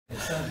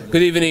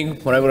Good evening,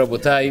 Harav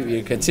Rabotai. We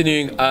are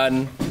continuing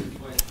on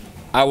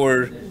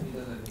our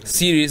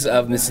series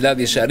of Mesillat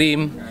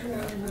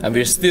Yesharim, and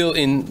we're still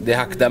in the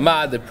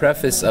Hakdama, the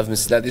preface of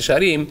Mesillat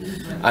Yesharim,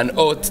 and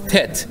Ot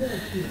Tet.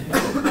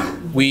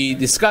 We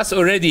discussed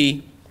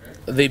already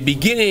the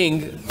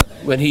beginning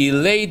when he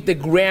laid the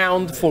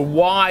ground for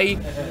why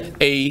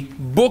a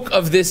book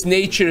of this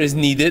nature is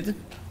needed,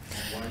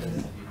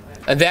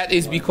 and that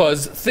is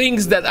because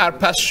things that are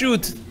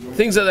pashut,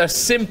 things that are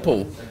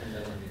simple,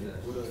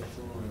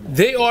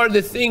 they are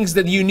the things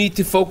that you need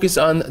to focus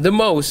on the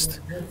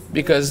most,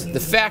 because the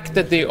fact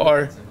that they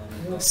are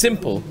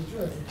simple,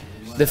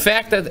 the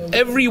fact that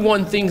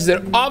everyone thinks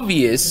they're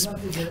obvious,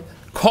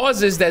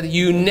 causes that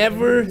you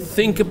never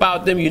think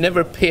about them, you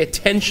never pay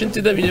attention to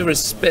them, you never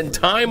spend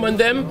time on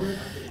them.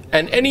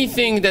 And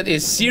anything that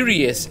is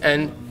serious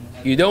and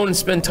you don't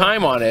spend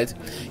time on it,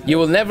 you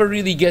will never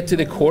really get to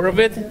the core of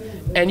it,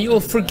 and you will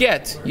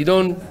forget. You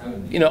don't,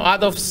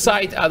 out of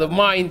sight, out of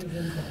mind.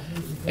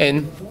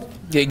 And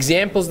the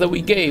examples that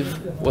we gave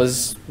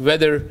was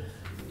whether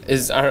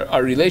is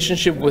our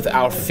relationship with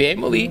our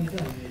family,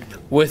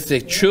 with the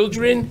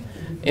children.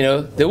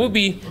 There will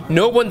be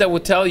no one that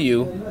will tell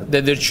you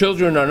that their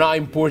children are not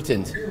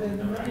important.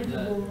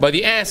 But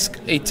you ask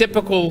a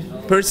typical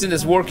person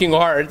that's working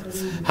hard,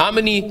 how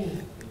many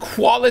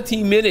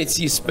quality minutes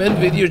you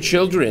spend with your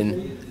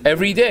children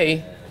every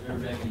day?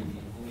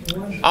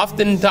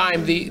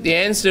 Oftentimes the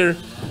answer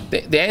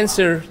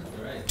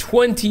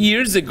 20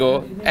 years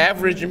ago,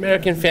 average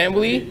American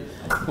family,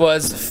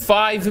 was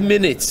 5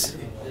 minutes.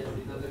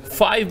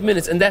 5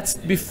 minutes, and that's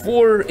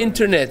before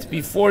internet,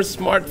 before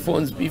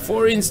smartphones,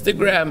 before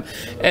Instagram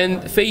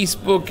and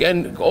Facebook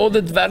and all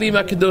the Dvarim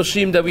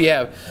HaKadoshim that we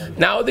have.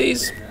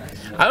 Nowadays,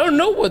 I don't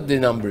know what the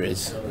number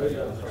is.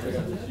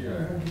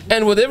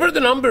 And whatever the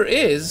number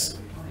is,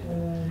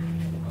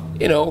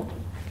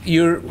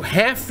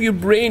 half your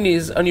brain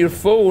is on your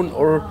phone,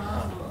 or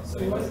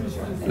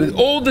with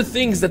all the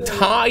things that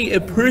tie a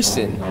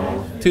person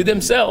to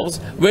themselves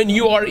when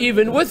you are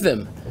even with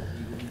them.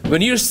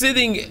 When you're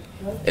sitting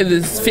in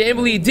this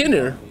family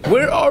dinner,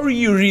 where are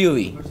you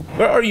really?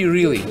 Where are you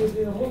really?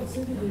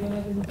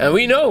 And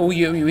we know,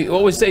 we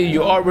always say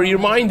you are where your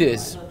mind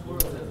is.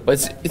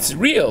 But it's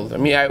real. I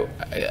mean,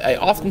 I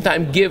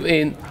oftentimes give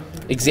an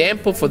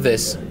example for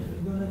this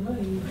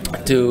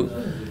to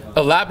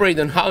elaborate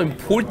on how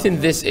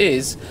important this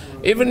is.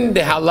 Even in the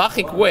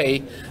halachic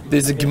way,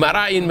 there's a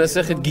Gemara in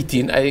Masechet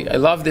Gitin. I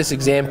love this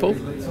example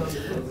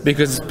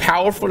because it's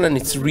powerful and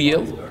it's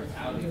real.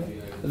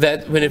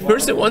 That when a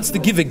person wants to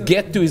give a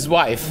get to his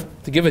wife,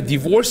 to give a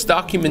divorce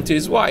document to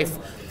his wife,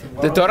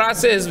 the Torah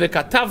says,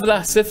 "V'katav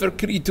la sefer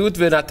kritut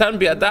v'natan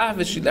bi'adah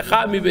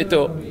v'shilecha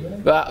mibeto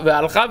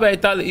v'alcha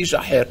v'ayta le'ish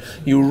acher."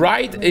 You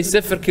write a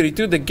sefer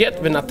kritut, the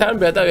get v'natan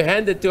bi'adah, you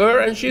hand it to her,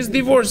 and she's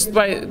divorced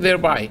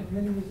thereby.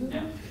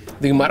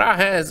 The Gemara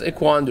has a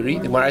quandary.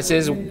 The Gemara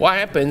says, what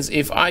happens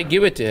if I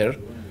give it to her,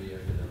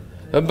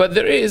 but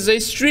there is a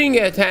string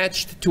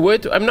attached to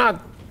it? I'm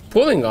not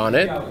pulling on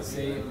it.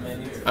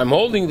 I'm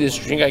holding this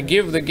string. I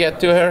give the get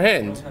to her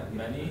hand.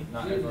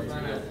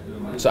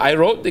 So I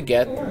wrote the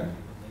get.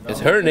 It's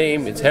her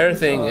name, it's her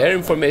thing, her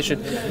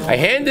information. I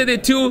handed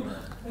it to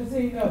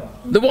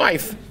the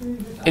wife,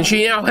 and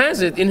she now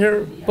has it in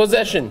her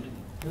possession.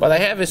 But I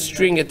have a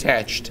string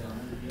attached.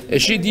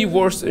 Is she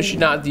divorced or is she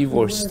not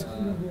divorced?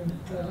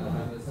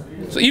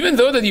 So even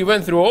though that you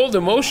went through all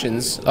the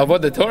motions of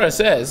what the Torah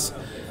says,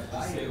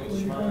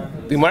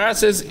 the Gemara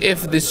says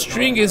if the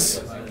string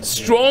is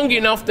strong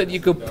enough that you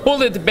could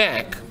pull it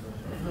back,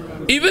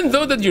 even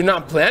though that you're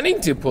not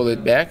planning to pull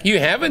it back, you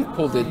haven't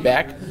pulled it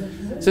back,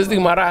 says the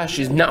Gemara,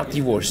 she's not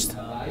divorced.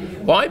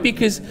 Why?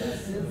 Because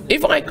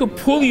if I could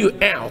pull you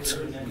out,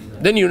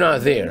 then you're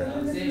not there.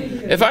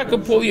 If I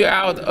could pull you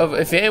out of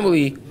a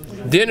family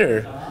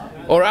dinner,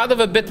 or out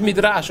of a bet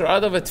midrash, or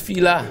out of a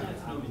tefillah,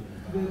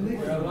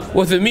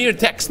 with a mere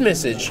text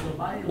message,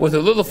 with a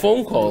little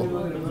phone call,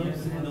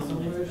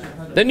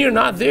 then you're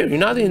not there. You're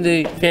not in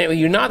the family.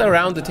 You're not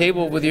around the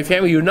table with your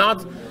family. You're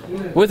not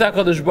with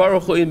HaKadosh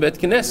Baruch Hu in Bet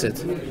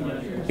Knesset.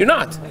 You're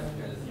not.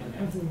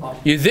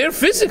 You're there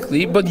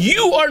physically, but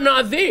you are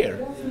not there,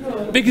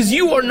 because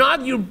you are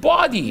not your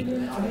body.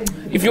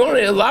 If you want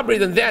to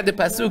elaborate on that, the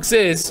pasuk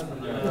says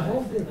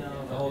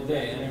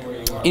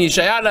in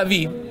Yeshayahu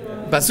Navi,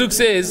 pasuk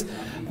says,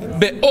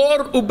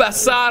 "Be'or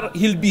ubasar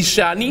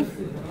hilbishani,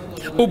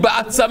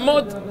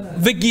 uba'atzamot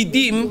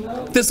v'gidim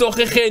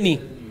tesochecheni."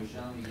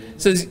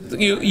 Says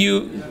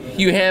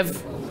you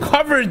have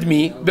covered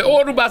me.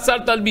 Be'or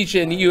ubasar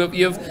talbishani.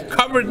 You have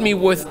covered me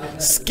with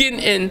skin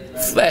and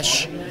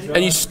flesh,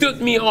 and you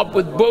stood me up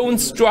with bone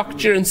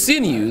structure and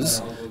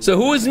sinews. So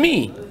who is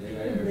me?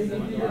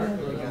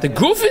 The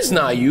goof is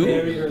not you.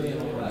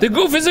 The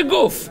goof is a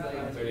goof.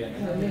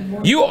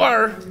 You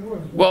are,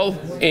 well,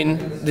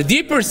 in the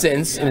deeper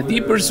sense, in the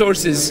deeper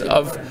sources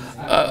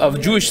of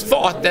Jewish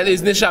thought, that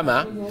is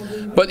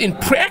neshama. But in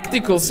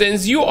practical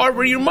sense, you are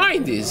where your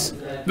mind is.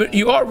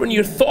 You are when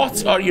your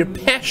thoughts are, your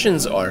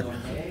passions are.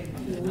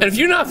 And if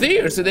you're not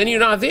there, so then you're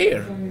not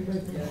there.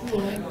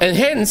 And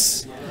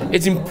hence,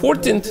 it's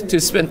important to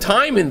spend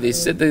time in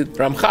this, said the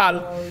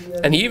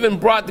Ramchal, and he even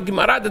brought the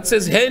Gemara that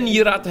says, Hen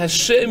Yirat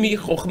Hashemi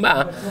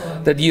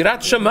Chochma, that Yirat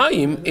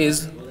Shamayim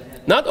is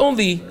not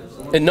only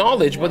a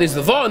knowledge, but is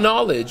the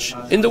knowledge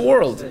in the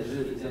world.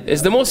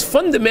 It's the most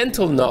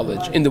fundamental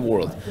knowledge in the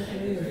world.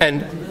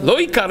 And Lo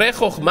Yikareh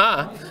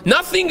Chochma,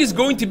 nothing is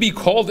going to be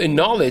called a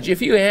knowledge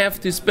if you have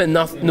to spend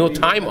no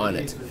time on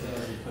it.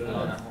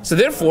 So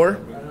therefore,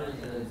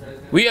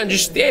 we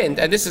understand,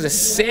 and this is a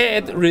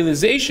sad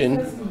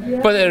realization,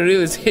 but a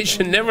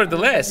realization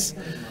nevertheless,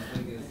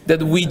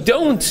 that we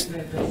don't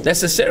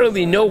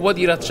necessarily know what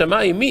Yirat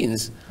Shamayim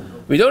means.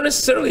 We don't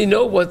necessarily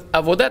know what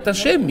Avodat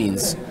Hashem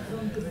means.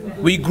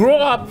 We grow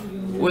up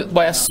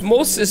by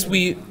osmosis,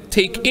 we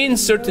take in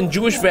certain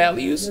Jewish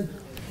values.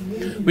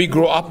 We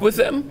grow up with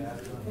them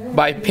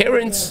by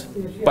parents,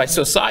 by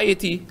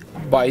society,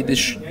 by the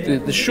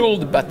shul,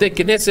 the Batei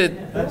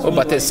Knesset, or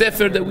Batei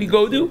Sefer that we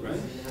go to.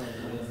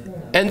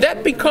 And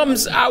that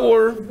becomes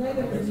our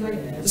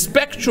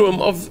spectrum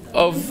of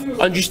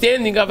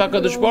understanding of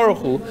HaKadosh Baruch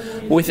Hu,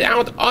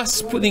 without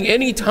us putting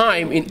any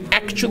time in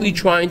actually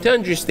trying to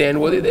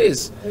understand what it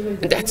is.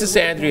 And that's a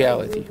sad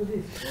reality.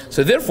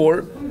 So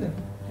therefore,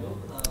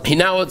 he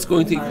now is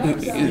going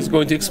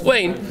to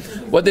explain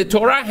what the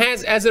Torah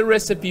has as a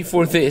recipe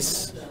for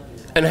this,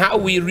 and how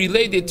we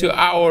relate it to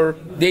our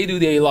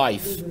day-to-day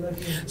life.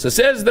 So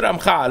says the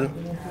Ramchal,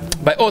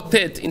 by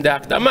Otet in the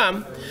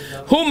Akdamah,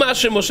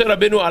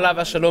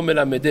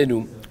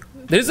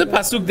 there is a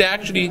pasuk that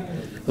actually,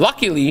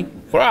 luckily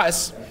for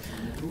us,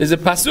 there's a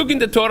pasuk in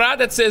the Torah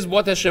that says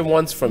what Hashem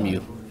wants from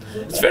you.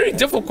 It's very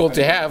difficult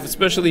to have,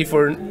 especially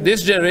for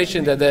this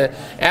generation, that the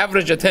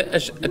average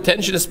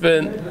attention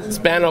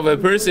span of a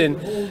person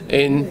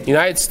in the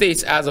United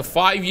States as of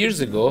 5 years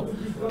ago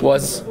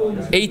was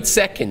 8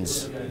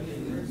 seconds.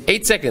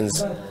 8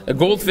 seconds. A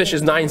goldfish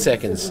is 9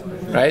 seconds,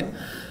 right?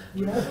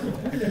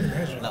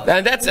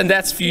 And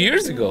that's a few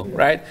years ago,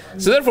 right?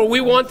 So therefore,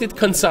 we want it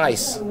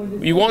concise.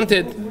 We want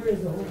it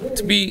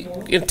to be,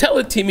 tell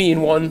it to me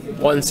in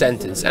one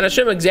sentence. And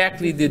Hashem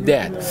exactly did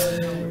that.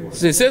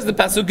 So it says the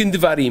pasuk in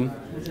Devarim,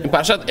 in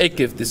Parashat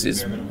Ekev, this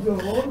is.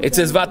 It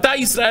says, Vata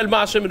Yisrael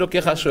ma Hashem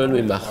Elokecha shoel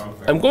mimach.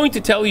 I'm going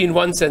to tell you in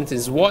one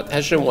sentence what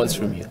Hashem wants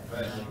from you.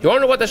 You want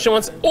to know what Hashem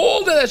wants?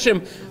 All that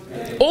Hashem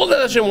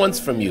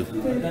wants from you.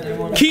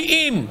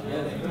 Ki'im.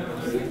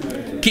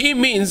 Ki'im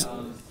means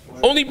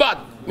only but,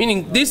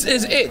 meaning this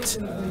is it.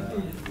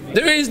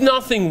 There is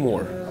nothing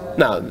more.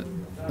 Now,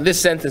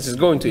 this sentence is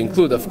going to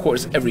include, of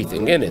course,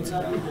 everything in it.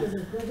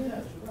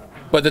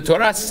 But the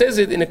Torah says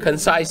it in a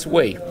concise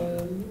way.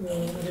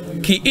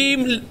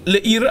 Ki'im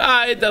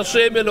le'ira et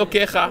Hashem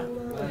Elokecha,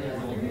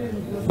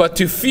 but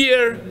to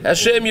fear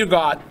Hashem your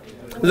God,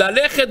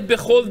 lalechet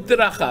bechol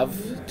derachav,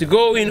 to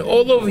go in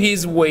all of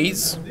His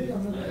ways,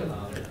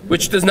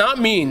 which does not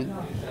mean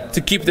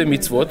to keep the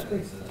mitzvot.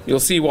 You'll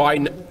see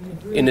why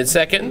in a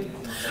second.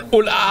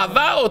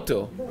 Ul'ahava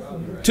oto,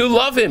 to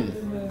love Him.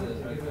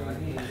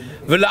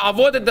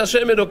 V'la'avod et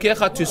Hashem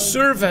Elokecha, to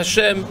serve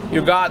Hashem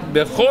your God,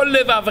 bechol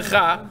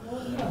levavecha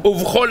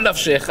uv'chol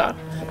nafshecha,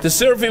 to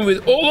serve Him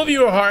with all of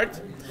your heart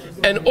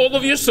and all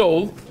of your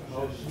soul.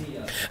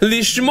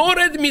 Lishmor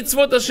et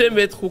mitzvot Hashem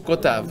ve'et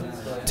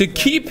chukotav, to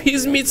keep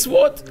His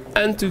mitzvot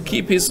and to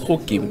keep His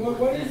chukim.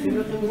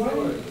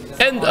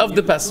 End of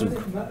the pasuk.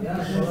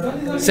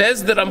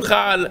 Says the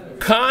Ramchal,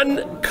 Kan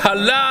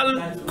kalal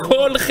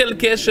kol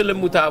chelkei shel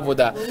lemut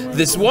ha'avodah.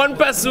 This one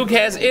pasuk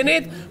has in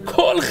it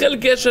kol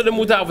chelkei shel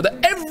lemut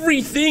ha'avodah.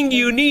 Everything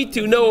you need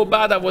to know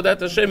about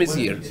Avodat Hashem is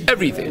here.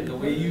 Everything.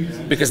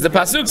 Because the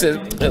pasuk says,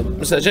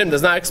 Mr. Hashem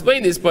does not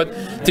explain this, but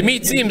to me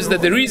it seems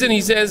that the reason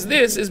he says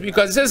this is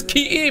because it says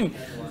ki'im.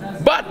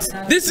 But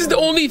this is the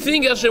only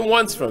thing Hashem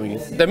wants from you.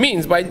 That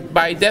means,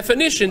 by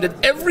definition, that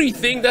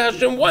everything that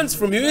Hashem wants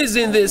from you is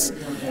in this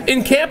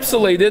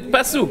encapsulated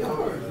pasuk.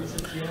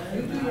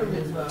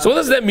 So what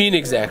does that mean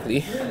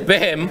exactly?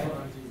 Vehem,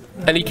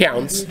 and he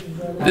counts.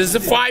 There's the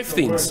 5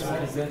 things.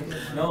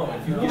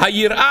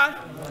 Hayirah,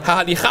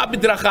 ha'halicha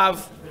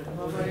b'drachav,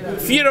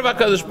 fear of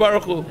HaKadosh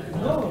Baruch Hu,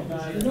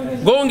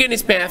 going in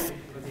His path,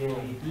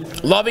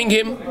 loving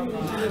Him,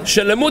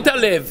 shalemut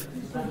halev,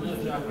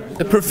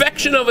 the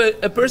perfection of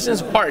a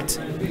person's heart,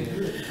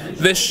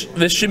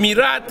 the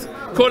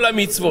shemirat kol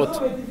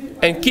mitzvot,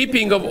 and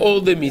keeping of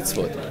all the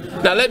mitzvot.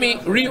 Now let me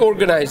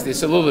reorganize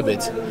this a little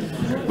bit.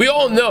 We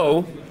all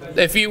know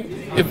that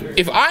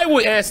if I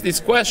would ask this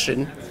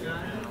question,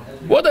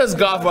 what does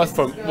God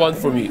want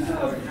from you?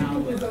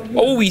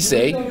 What would we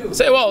say?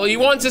 Say, well, He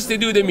wants us to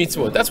do the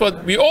mitzvot. That's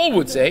what we all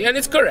would say, and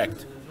it's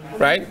correct,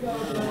 right?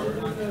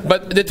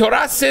 But the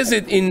Torah says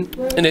it in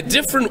a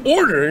different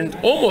order,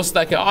 almost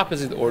like an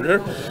opposite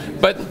order.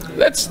 But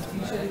let's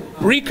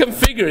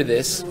reconfigure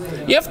this.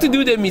 You have to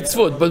do the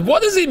mitzvot. But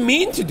what does it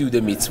mean to do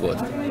the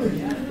mitzvot?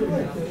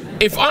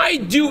 If I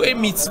do a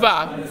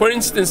mitzvah, for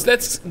instance,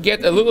 let's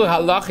get a little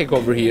halachic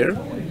over here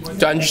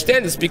to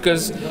understand this,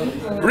 because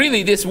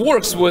really this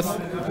works with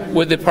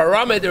the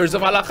parameters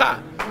of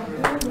halakha.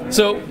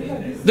 So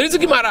there's a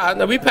Gemara,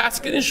 now we pass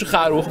it in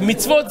Shulchan Aruch,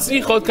 mitzvot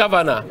tzrichot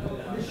kavana.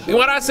 The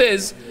Gemara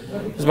says,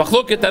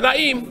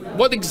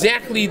 What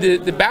exactly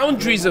the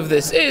boundaries of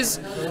this is,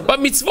 but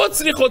mitzvot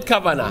tzrichot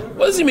kavana.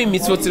 What does it mean,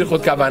 mitzvot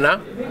tzrichot kavana?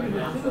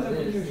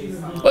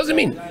 What does it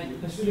mean?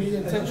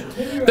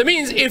 That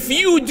means if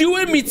you do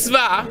a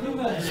mitzvah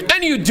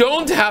and you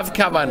don't have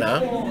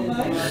kavana,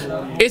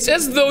 it's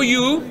as though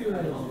you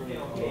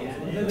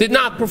did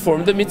not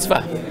perform the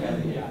mitzvah.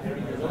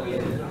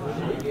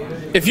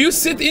 If you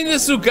sit in the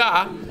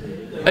sukkah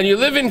and you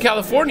live in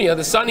California,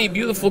 the sunny,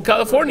 beautiful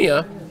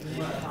California,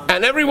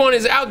 and everyone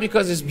is out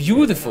because it's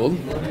beautiful,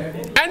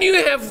 and you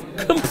have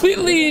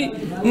completely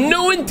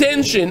no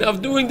intention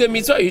of doing the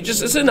mitzvah,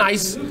 it's a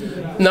nice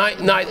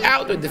night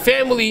out with the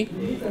family,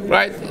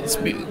 right? It's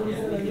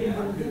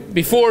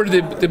before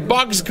the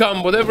bugs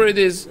come, whatever it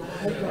is,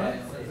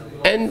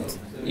 and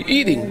you're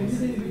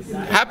eating.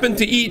 Happen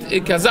to eat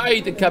a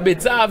kazait, a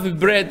kabetzav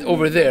bread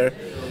over there.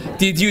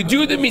 Did you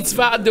do the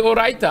mitzvah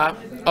deoraita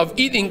of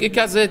eating a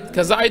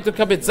kazait or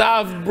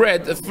kabetzav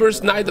bread the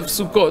first night of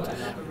Sukkot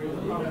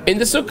in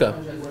the sukkah?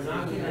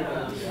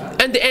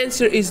 And the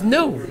answer is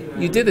no,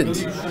 you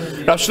didn't.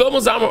 Rav Shlomo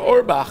Zalman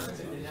Auerbach,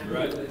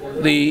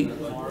 the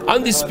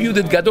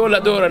undisputed Gadol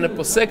Ador and a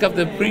posek of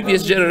the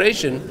previous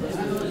generation,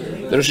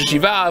 the Rosh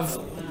Hashiva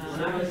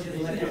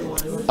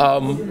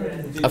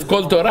of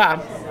Kol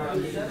Torah,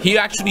 he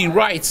actually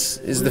writes,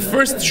 is the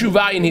first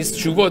tshuva in his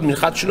tshuvot,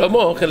 Minchat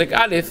Shlomo, Chelek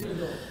Aleph.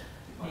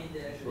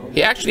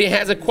 He actually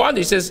has a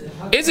quandary. He says,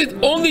 is it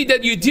only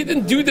that you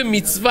didn't do the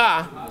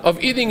mitzvah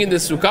of eating in the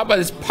sukkah, but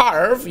it's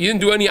parv, you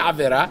didn't do any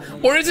avera,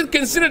 or is it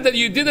considered that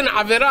you did an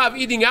avera of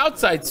eating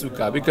outside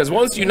sukkah? Because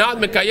once you're not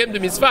mekayem the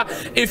mitzvah,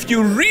 if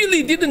you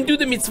really didn't do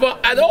the mitzvah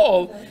at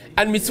all,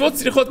 and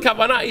mitzvot tzrichot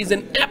kavana is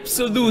an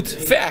absolute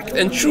fact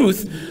and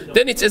truth,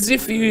 then it's as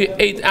if you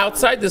ate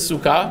outside the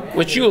sukkah,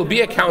 which you will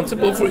be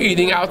accountable for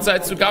eating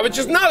outside sukkah, which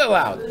is not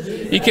allowed.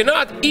 You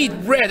cannot eat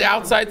bread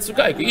outside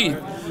sukkah. You can eat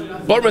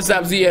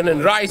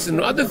and rice and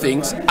other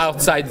things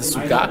outside the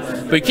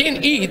sukkah, but you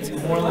can't eat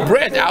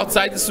bread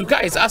outside the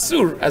sukkah. It's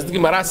asur, as the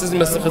Gemara says in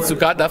Masechet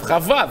Sukkah, Daf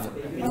Chavav.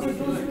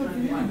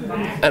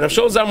 And Rav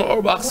Shlomo Zalman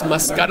Auerbach's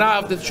maskana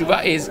of the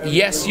tshuva is,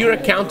 yes, you're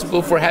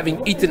accountable for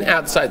having eaten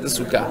outside the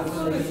sukkah.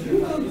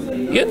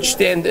 You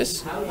understand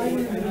this?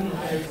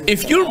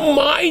 If your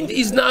mind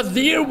is not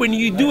there when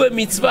you do a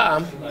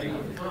mitzvah,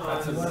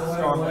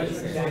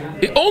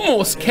 it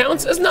almost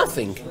counts as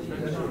nothing.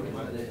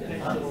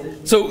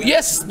 So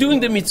yes, doing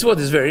the mitzvot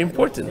is very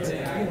important.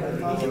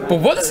 But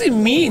what does it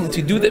mean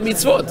to do the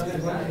mitzvot?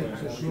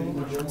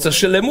 So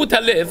Shelemut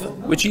Halev,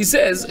 which he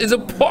says, is a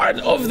part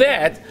of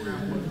that,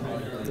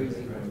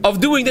 of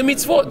doing the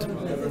mitzvot.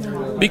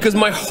 Because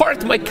my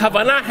heart, my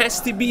kavanah has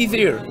to be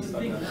there.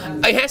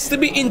 It has to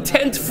be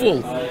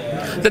intentful.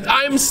 That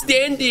I'm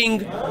standing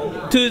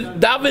to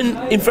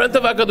daven in front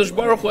of HaKadosh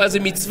Baruch Hu as a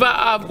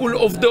mitzvah of ul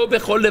ovdo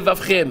bechol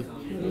levavchem,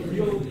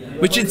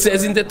 which it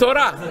says in the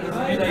Torah.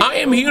 I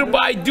am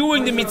hereby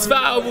doing the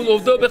mitzvah of ul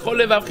ovdo bechol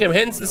levavchem.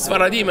 Hence the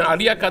Sfaradim and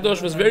Aliyah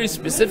Kadosh was very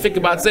specific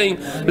about saying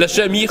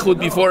L'Shem Yichud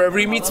before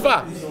every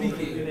mitzvah.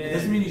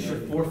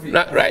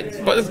 Right?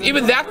 But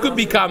even that could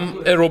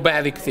become a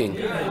robotic thing.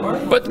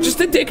 But just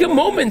to take a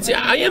moment,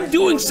 I am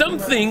doing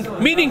something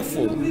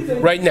meaningful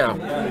right now.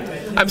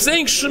 I'm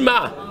saying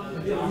Shema.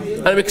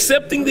 I'm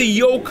accepting the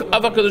yoke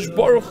of HaKadosh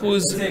Baruch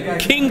Hu's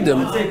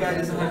kingdom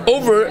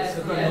over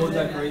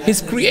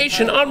His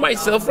creation on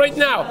myself right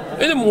now,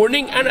 in the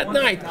morning and at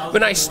night,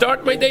 when I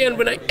start my day and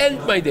when I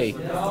end my day.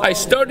 I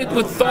started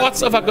with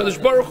thoughts of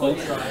HaKadosh Baruch Hu,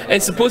 and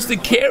it's supposed to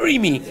carry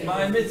me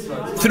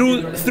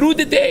through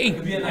the day.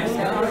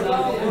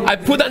 I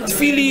put on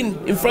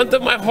tefillin in front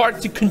of my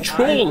heart to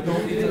control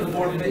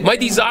my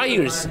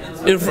desires,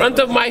 in front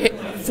of my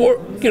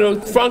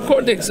front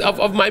cortex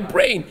of my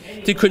brain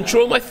to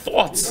control my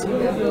thoughts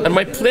and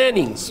my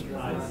plannings.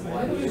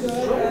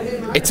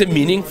 It's a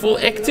meaningful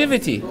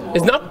activity.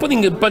 It's not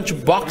putting a bunch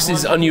of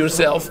boxes on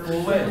yourself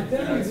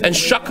and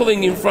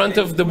shuckling in front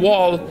of the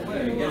wall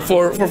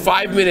for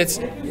 5 minutes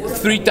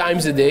 3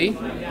 times a day.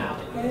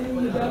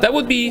 That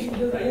would be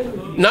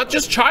not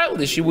just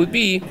childish, it would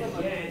be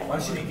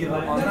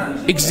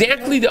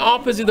exactly the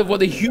opposite of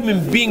what a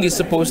human being is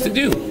supposed to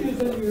do.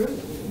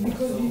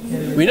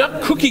 We're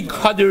not cookie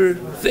cutter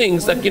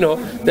things like,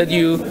 that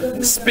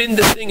you spin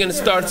the thing and it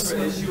starts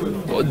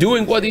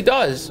doing what it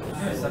does.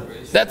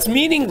 That's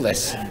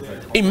meaningless.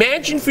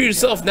 Imagine for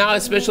yourself now,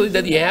 especially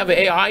that you have an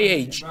AI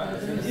age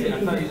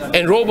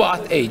and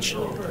robot age.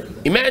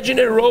 Imagine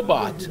a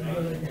robot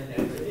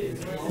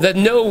that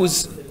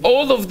knows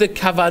all of the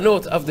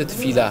kavanot of the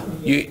tefillah.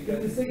 You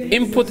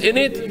input in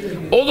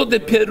it all of the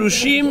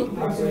perushim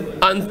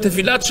on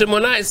Tefillat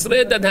Shemona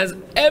Esrei that has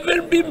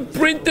ever been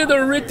printed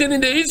or written in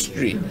the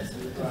history.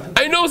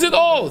 I knows it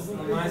all.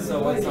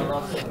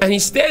 And he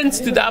stands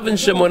to daven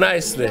Shemona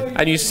Esrei,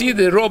 and you see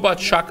the robot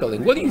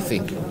chuckling. What do you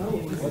think?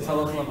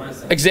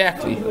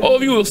 Exactly. All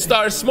of you will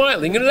start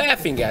smiling and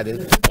laughing at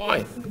it.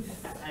 Why?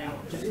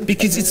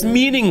 Because it's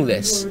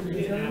meaningless.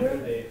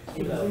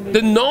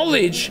 The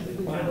knowledge,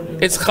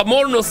 it's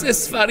chamor noseh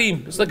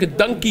sfarim. It's like a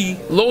donkey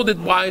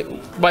loaded by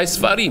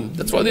sfarim.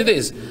 That's what it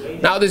is.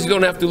 Nowadays you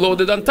don't have to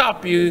load it on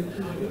top. You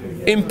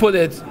input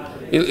it,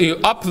 you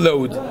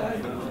upload.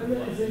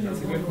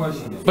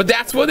 But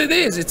that's what it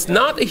is. It's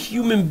not a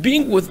human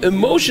being with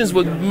emotions.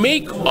 What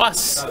make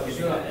us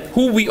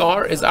who we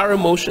are is our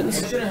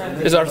emotions,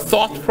 is our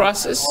thought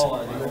process,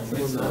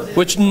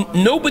 which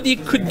nobody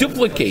could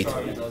duplicate.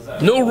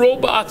 No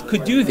robot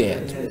could do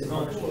that.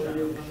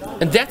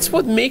 And that's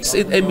what makes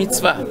it a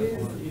mitzvah.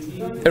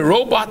 A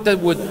robot that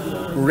would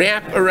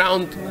wrap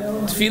around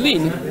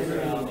tefillin,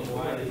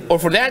 or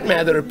for that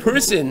matter, a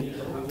person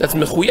that's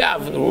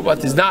mechuyav, the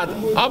robot is not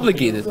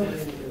obligated.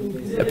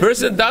 A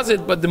person does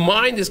it, but the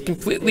mind is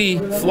completely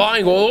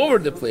flying all over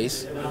the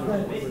place.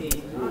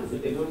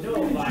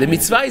 The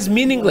mitzvah is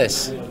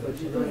meaningless.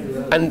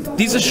 And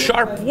these are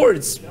sharp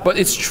words, but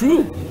it's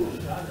true.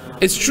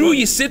 It's true,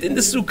 you sit in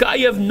the sukkah,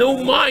 you have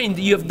no mind,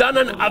 you have done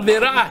an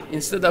averah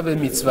instead of a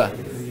mitzvah.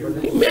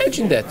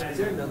 Imagine that.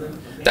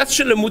 That's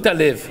Shlomo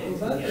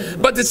Yisraeli.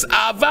 But it's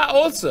ahava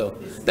also.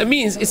 That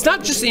means it's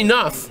not just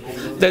enough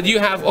that you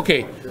have,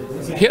 okay,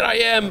 here I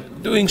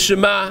am doing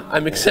Shema,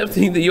 I'm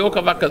accepting the yoke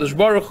of HaKadosh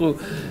Baruch Hu.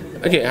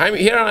 Okay,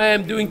 here I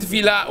am doing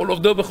Tefillah,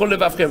 Ulovdo B'chol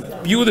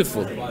Levavchem.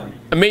 Beautiful,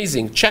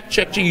 amazing. Check,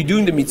 check, check, you're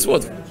doing the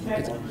mitzvot.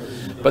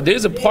 But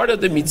there's a part of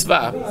the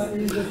mitzvah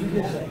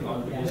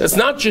that's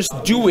not just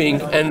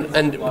doing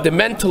and the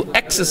mental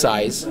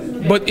exercise,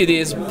 but it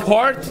is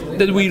part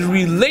that we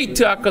relate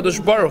to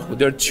HaKadosh Baruch Hu.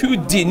 There are two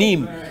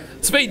dinim,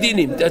 zwei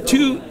dinim, there are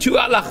two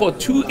halachot,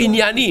 two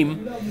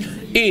inyanim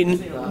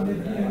in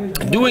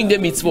doing the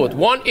mitzvot.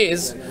 One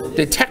is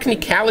the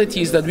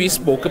technicalities that we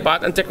spoke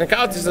about, and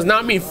technicalities does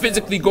not mean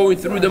physically going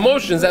through the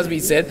motions, as we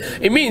said.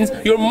 It means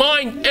your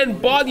mind and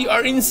body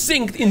are in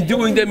sync in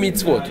doing the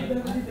mitzvot.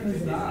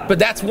 But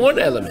that's one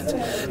element.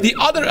 The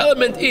other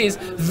element is,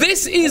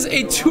 this is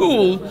a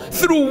tool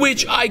through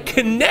which I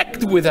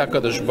connect with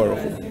HaKadosh Baruch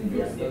Hu.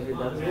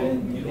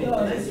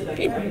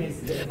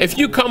 If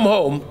you come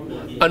home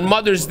on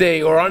Mother's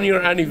Day or on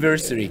your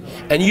anniversary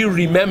and you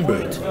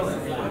remembered,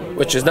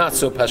 which is not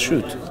so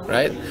pashut,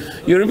 right?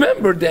 You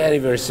remembered the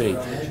anniversary,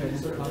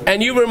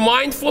 and you were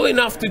mindful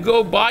enough to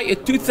go buy a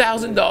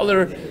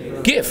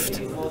 $2,000 gift.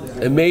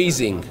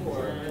 Amazing.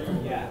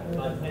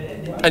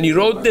 And you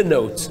wrote the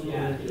note,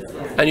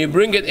 and you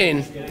bring it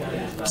in.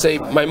 Say,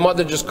 my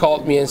mother just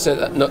called me and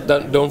said, no,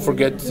 don't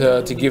forget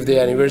to give the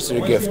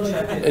anniversary gift,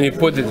 and you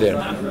put it there.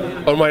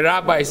 Or my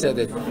rabbi said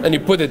it, and you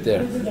put it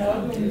there.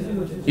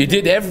 You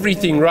did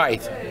everything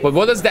right. But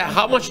what does that?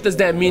 How much does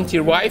that mean to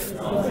your wife?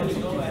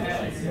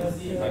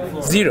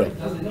 Zero.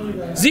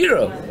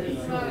 Zero.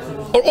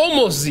 Or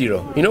almost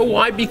zero. You know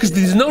why? Because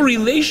there's no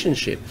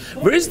relationship.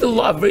 Where is the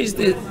love? Where is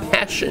the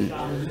passion?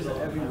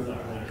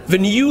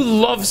 When you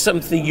love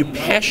something, you're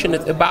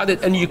passionate about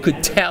it, and you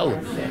could tell.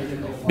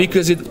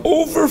 Because it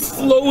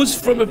overflows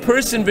from a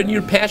person when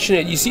you're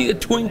passionate. You see the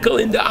twinkle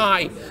in the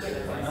eye.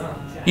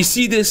 You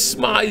see the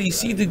smile. You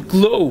see the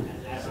glow.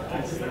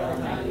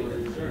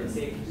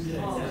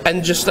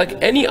 And just like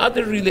any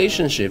other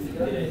relationship,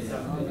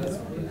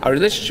 our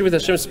relationship with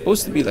Hashem is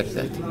supposed to be like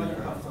that.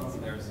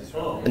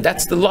 And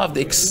that's the love,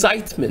 the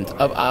excitement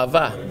of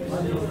ahava.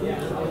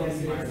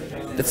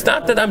 It's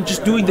not that I'm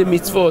just doing the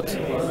mitzvot,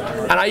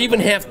 and I even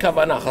have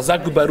kavanah,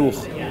 chazak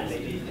baruch.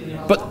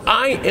 But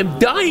I am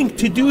dying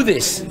to do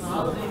this.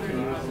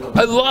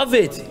 I love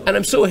it, and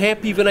I'm so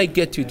happy when I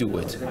get to do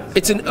it.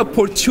 It's an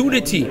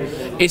opportunity.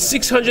 It's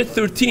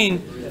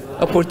 613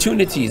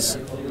 opportunities.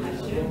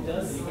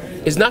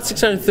 It's not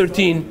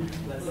 613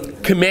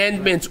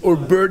 commandments or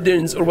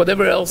burdens or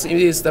whatever else it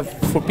is that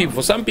for people.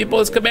 For some people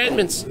it's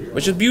commandments,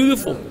 which is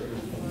beautiful.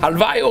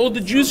 Halvai, all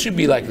the Jews should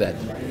be like that.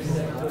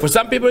 For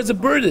some people it's a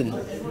burden.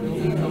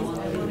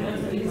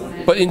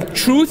 But in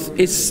truth,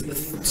 it's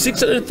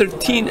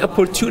 613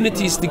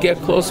 opportunities to get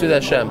close with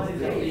Hashem.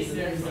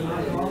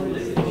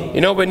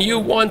 You know, when you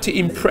want to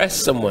impress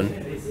someone,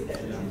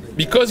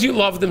 because you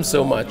love them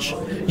so much,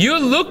 you're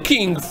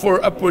looking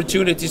for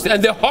opportunities,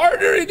 and the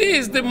harder it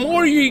is, the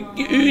more you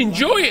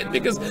enjoy it,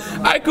 because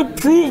I could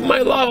prove my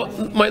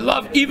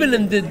love even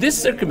in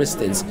this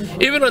circumstance,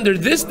 even under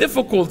this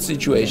difficult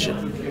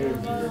situation.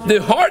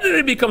 The harder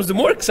it becomes, the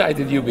more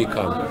excited you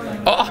become.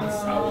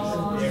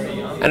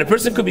 And a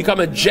person could become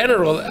a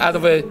general out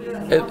of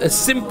a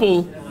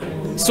simple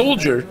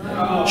soldier,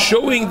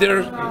 showing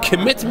their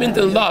commitment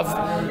and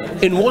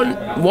love in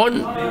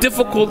one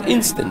difficult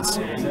instance.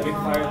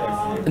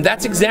 And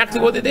that's exactly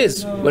what it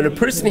is. When a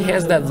person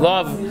has that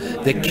love,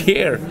 the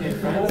care,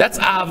 that's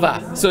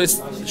ahava. So it's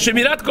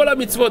shemirat kol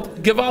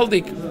mitzvot,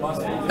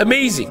 gevaldik,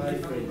 amazing.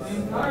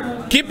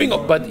 Keeping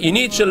up, but you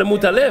need shlomo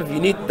halev,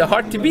 you need the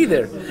heart to be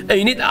there. And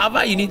you need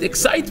ahava, you need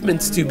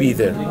excitement to be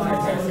there.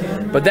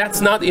 But that's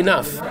not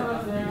enough.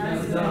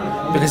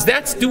 Because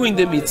that's doing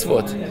the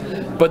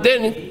mitzvot. But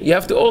then you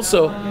have to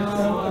also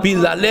be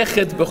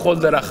lalechet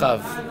b'chol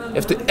derachav. You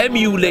have to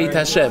emulate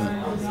Hashem,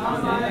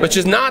 which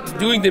is not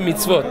doing the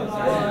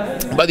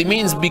mitzvot, but it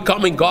means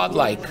becoming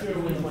godlike.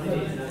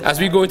 As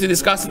we're going to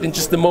discuss it in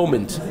just a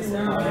moment.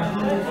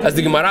 As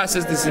the Gemara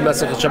says, this is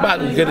Mesillat Shabbat,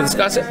 we're going to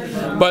discuss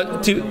it.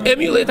 But to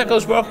emulate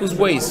HaKadosh Baruch Hu's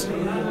ways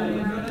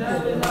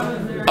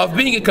of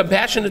being a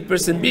compassionate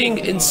person, being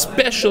in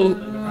special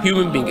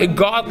human being, a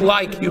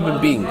God-like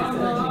human being.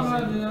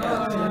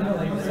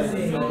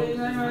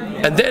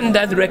 And then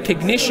that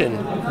recognition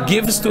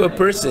gives to a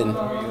person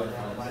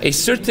a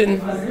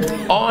certain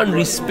awe and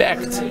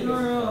respect.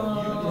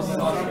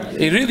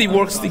 It really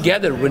works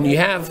together when you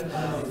have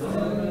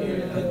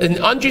an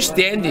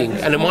understanding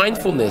and a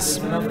mindfulness.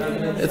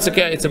 It's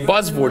okay, it's a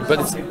buzzword, but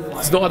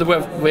it's no other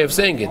way of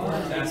saying it.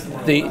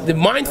 The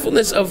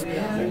mindfulness of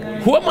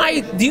who am I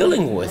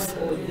dealing with?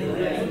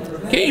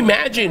 Can you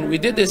imagine? We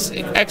did this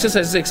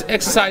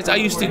exercise I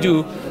used to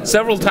do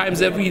several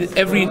times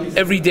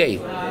every day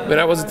when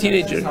I was a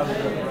teenager.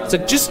 So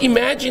just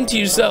imagine to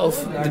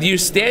yourself that you're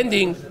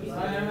standing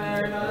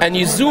and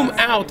you zoom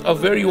out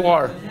of where you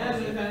are.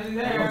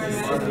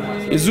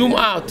 You zoom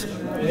out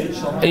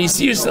and you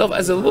see yourself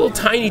as a little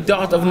tiny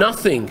dot of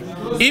nothing,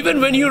 even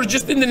when you're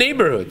just in the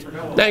neighborhood.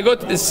 Now you go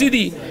to the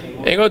city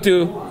and you go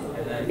to,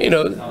 you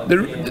know,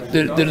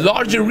 the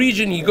larger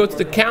region, you go to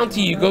the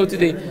county, you go to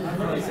the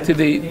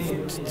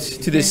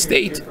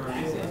state.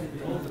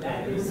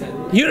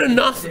 You're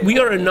we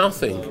are a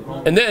nothing.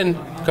 And then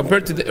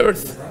compared to the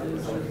earth,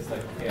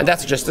 and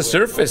that's just the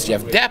surface, you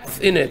have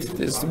depth in it,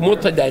 it's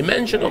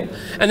multidimensional,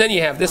 and then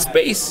you have the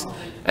space,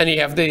 and you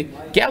have the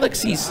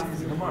galaxies,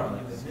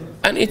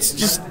 and it's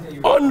just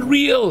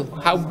unreal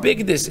how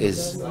big this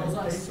is.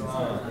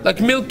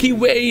 Like Milky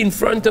Way in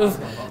front of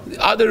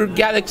other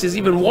galaxies,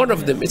 even one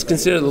of them is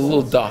considered a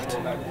little dot.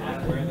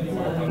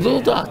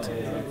 Little dot.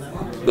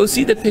 Go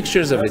see the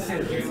pictures of it,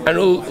 and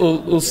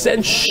it'll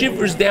send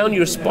shivers down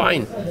your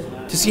spine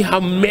to see how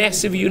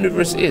massive the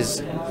universe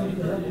is.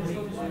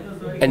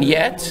 And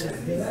yet,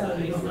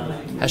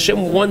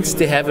 Hashem wants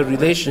to have a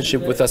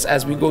relationship with us,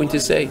 as we're going to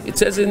say. It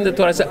says in the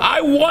Torah,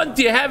 I want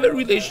to have a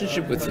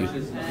relationship with you.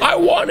 I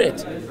want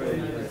it.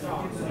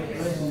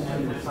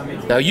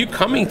 Now you're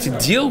coming to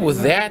deal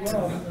with that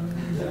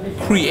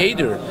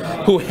Creator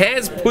who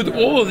has put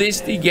all of this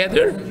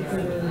together,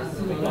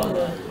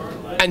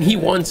 and He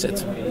wants it.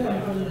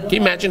 Can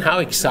you imagine how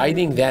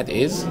exciting that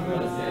is?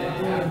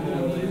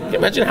 Can you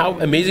imagine how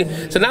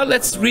amazing? So now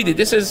let's read it.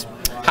 This is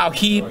how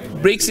he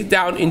breaks it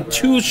down in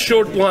 2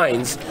 short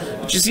lines.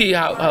 But you see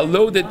how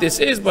loaded this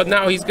is, but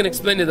now he's going to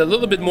explain it a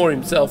little bit more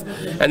himself.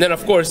 And then,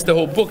 of course, the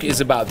whole book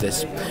is about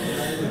this.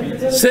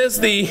 Says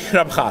the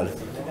Ramchal.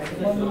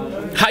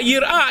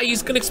 Hayir'ah,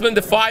 he's going to explain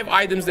the 5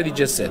 items that he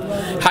just said.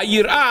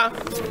 Hayir'ah, hi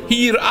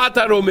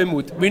yir'ata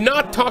romemut. We're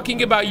not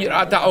talking about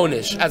yir'ata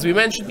onesh. As we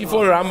mentioned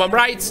before, Rambam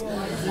writes,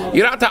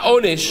 yir'ata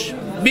onesh,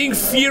 being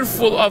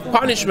fearful of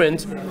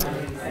punishment,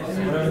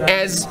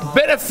 as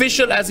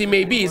beneficial as it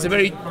may be, is a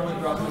very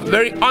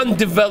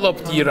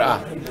undeveloped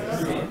yir'ah.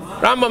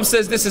 Rambam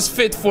says this is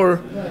fit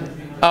for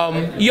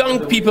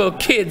young people,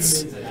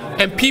 kids,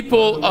 and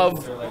people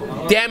of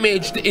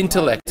damaged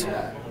intellect,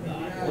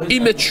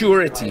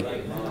 immaturity.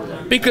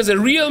 Because a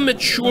real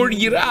mature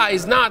yir'ah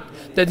is not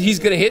that he's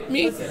going to hit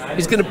me,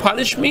 he's going to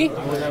punish me,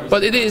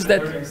 but it is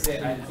that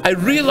I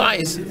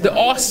realize the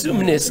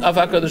awesomeness of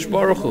HaKadosh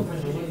Baruch Hu,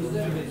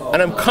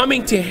 and I'm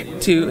coming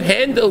to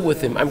handle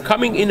with him. I'm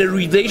coming in a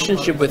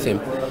relationship with him.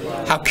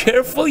 How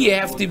careful you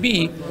have to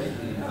be.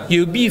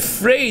 You'll be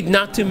afraid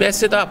not to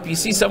mess it up. You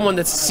see someone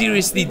that's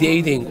seriously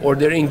dating or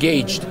they're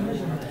engaged.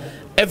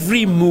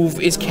 Every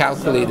move is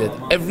calculated.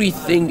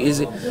 Everything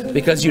is,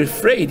 because you're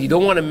afraid. You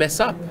don't want to mess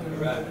up.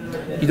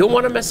 You don't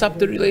want to mess up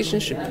the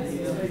relationship.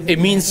 It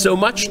means so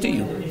much to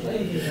you.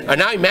 And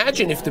now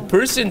imagine if the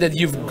person that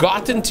you've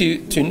gotten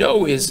to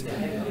know is,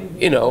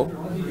 you know,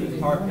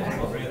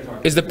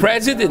 is the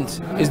president,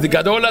 is the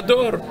Gadol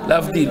Ador,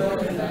 Lavdil,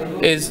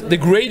 is the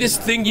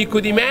greatest thing you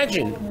could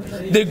imagine.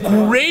 The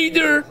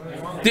greater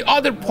the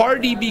other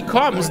party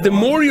becomes, the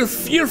more you're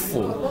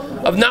fearful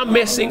of not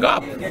messing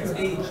up,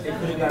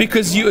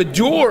 because you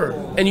adore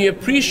and you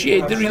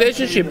appreciate the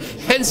relationship.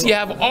 Hence you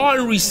have awe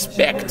and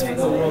respect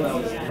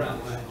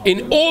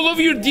in all of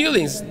your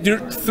dealings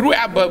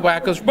throughout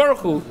HaKadosh Baruch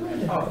Hu.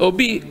 It'll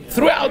be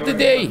throughout the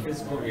day.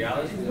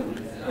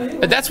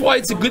 And that's why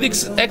it's a good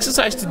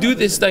exercise to do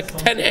this, like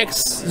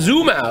 10x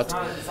zoom out,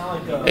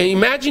 and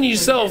imagine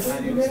yourself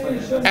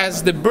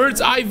as the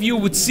bird's eye view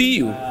would see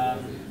you.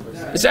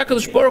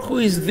 HaKadosh Baruch Hu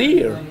is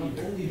there,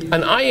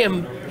 and I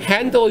am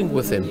handling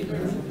with him.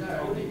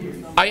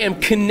 I am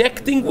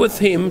connecting with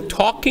him,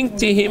 talking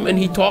to him, and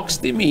he talks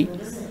to me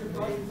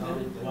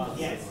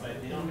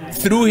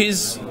through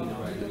his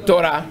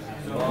Torah.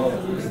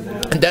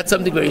 And that's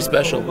something very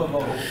special.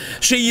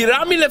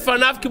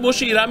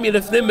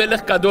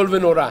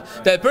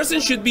 That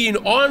person should be in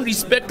awe and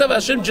respect of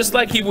Hashem, just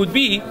like he would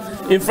be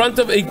in front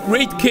of a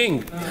great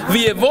king.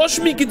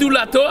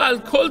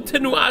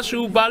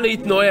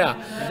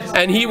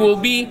 And he will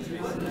be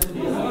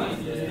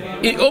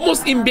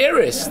almost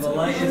embarrassed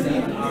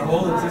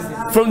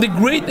from the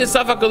greatness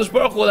of HaKadosh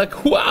Baruch Hu. Like,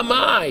 who am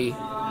I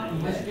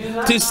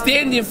to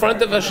stand in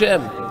front of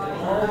Hashem?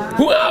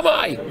 Who am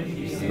I?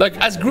 Like,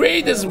 as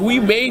great as we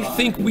may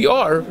think we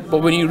are, but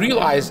when you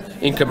realize,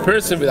 in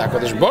comparison with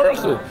HaKadosh Baruch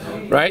Hu,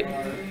 right,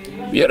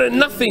 we are a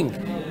nothing.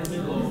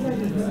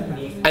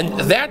 And And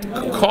that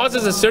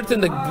causes a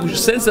certain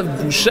sense of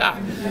busha,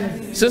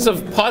 sense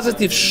of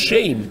positive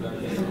shame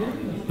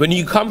when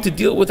you come to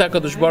deal with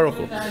HaKadosh Baruch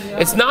Hu.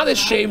 It's not a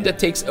shame that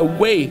takes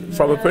away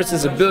from a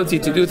person's ability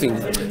to do things.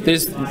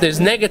 There's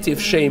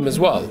negative shame as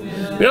well.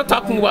 We're not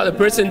talking about a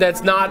person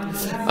that's not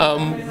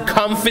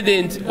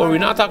confident, or we're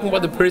not talking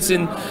about the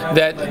person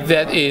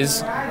that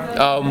is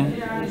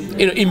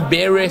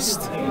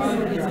embarrassed.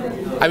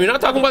 I mean, we're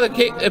not talking about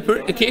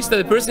a case that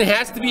the person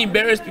has to be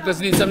embarrassed because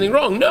he did something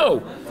wrong.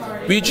 No.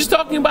 We're just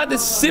talking about the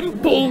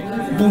simple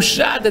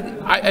busha that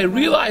I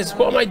realize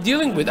who am I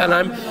dealing with, and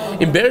I'm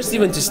embarrassed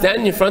even to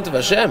stand in front of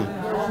Hashem.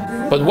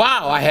 But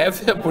wow, I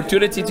have the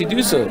opportunity to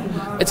do so.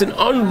 It's an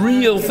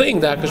unreal thing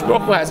that HaKadosh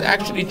Baruch Hu has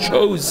actually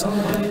chose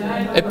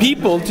a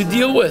people to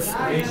deal with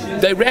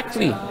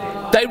directly.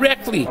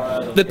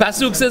 The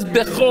pasuk says,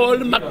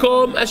 "Bechol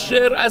makom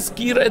asher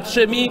azkir et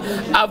shemi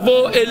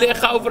avo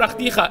elecha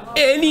uvrachticha."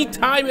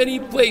 Anytime, any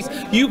place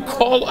you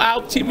call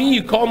out to me,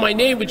 you call my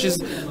name, which is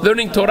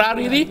learning Torah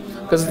really,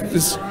 because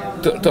this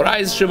Torah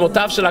is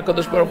shemotav shel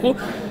HaKadosh Baruch Hu.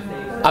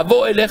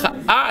 Avo elecha,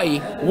 I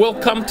will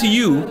come to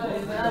you,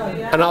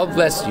 and I'll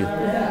bless you.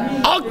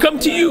 I'll come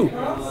to you.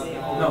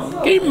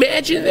 Can you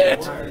imagine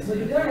that?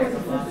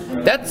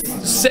 That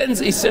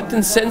sends a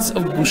certain sense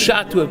of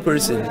busha to a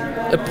person,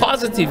 a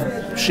positive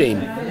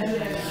shame.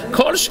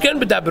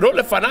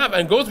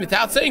 And goes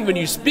without saying when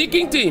you're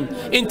speaking to him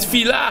in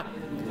tefillah,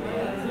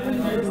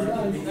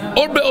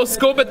 or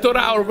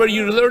Torah, or where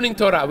you're learning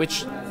Torah,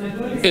 which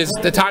is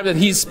the time that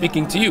he's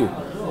speaking to you.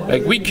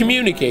 Like we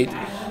communicate,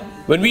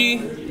 when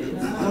we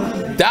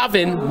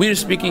daven, we're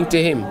speaking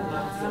to him.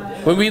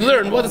 When we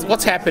learn,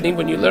 what's happening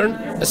when you learn?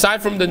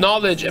 Aside from the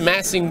knowledge,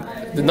 amassing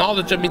the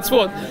knowledge of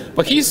mitzvot,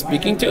 but he's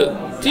speaking to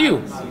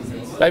you.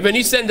 Like when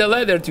you send a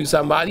letter to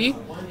somebody,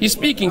 he's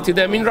speaking to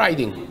them in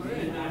writing.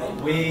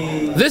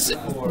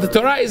 The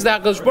Torah is the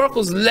HaKadosh Baruch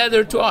Hu's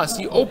letter to us.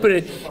 You open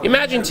it.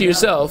 Imagine to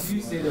yourself,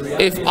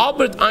 if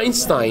Albert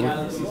Einstein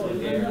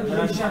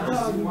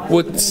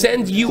would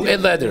send you a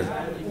letter.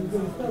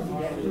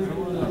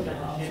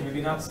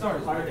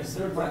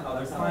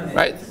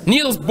 Right?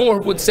 Niels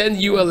Bohr would send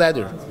you a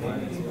letter.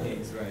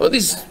 All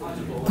these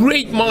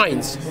great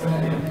minds.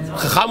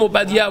 Chacham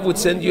Obadiah would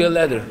send you a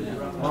letter.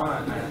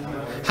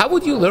 How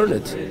would you learn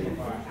it?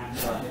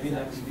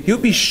 You'll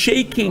be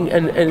shaking,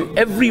 and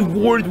every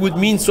word would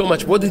mean so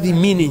much. What did he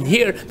mean in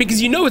here?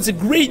 Because you know it's a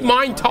great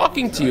mind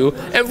talking to you.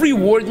 Every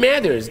word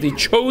matters. They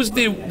chose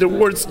the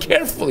words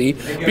carefully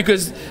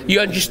because you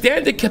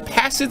understand the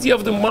capacity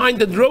of the mind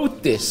that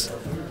wrote this.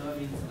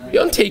 You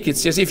don't take it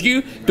seriously. If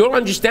you don't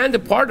understand a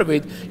part of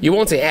it, you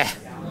won't say,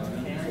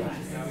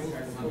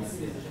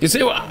 You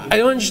say, well, I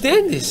don't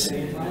understand this.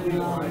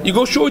 You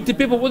go show it to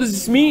people, what does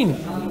this mean?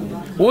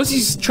 What was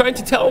he trying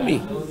to tell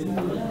me?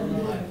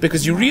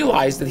 Because you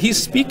realize that he's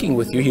speaking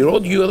with you. He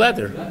wrote you a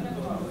letter.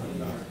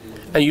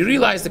 And you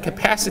realize the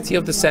capacity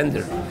of the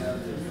sender.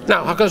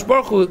 Now, HaKadosh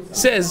Baruch Hu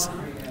says,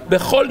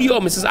 Bechol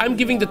Yom, it says, I'm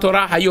giving the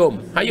Torah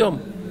Hayom.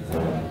 Hayom.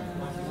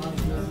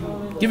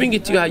 Giving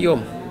it to you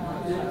Hayom.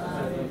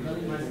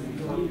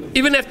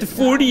 Even after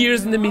 40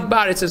 years in the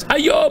Midbar, it says,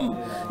 Hayom,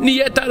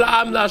 niyeta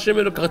la'am la'Hashem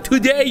Elokecha.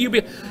 Today you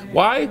be.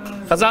 Why?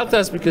 Chazal tells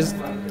us because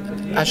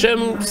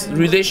Hashem's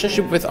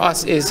relationship with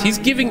us is, He's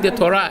giving the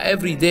Torah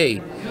every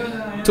day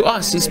to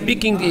us. He's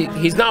speaking,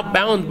 He's not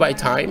bound by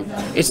time.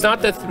 It's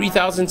not that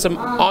 3,000 some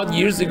odd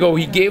years ago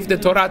He gave the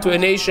Torah to a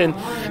nation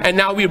and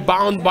now we're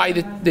bound by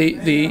the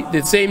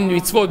same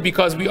mitzvot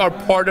because we are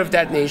part of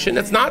that nation.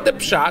 That's not the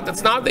pshat,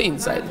 that's not the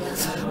insight.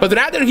 But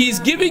rather He's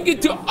giving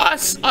it to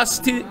us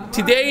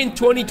today in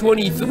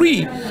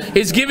 2023.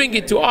 He's giving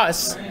it to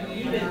us.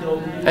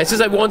 And He says,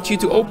 I want you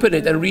to open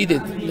it and read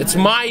it. It's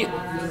my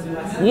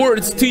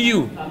words to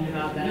you,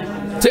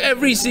 to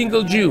every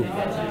single Jew.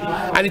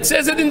 And it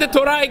says it in the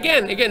Torah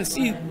again. Again,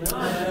 see,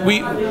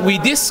 we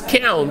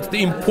discount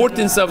the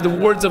importance of the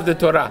words of the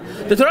Torah.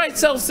 The Torah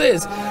itself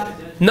says,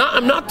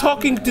 I'm not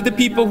talking to the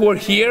people who are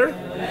here.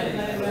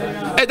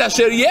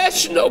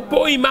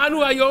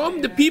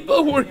 The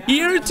people who are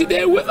here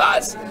today with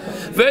us.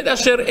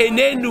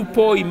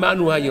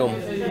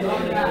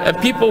 And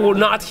people who are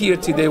not here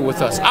today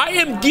with us. I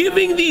am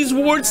giving these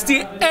words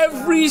to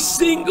every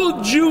single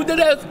Jew that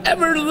has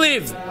ever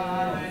lived.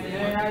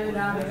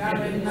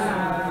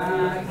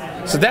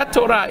 So that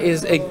Torah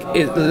is a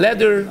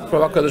letter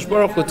from HaKadosh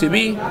Baruch Hu to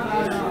me,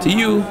 to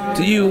you,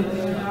 to you,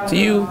 to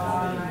you.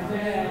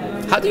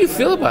 How do you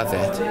feel about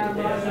that?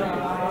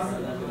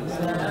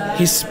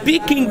 He's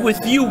speaking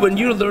with you when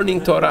you're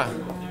learning Torah.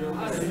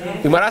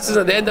 Gemara says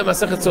at the end of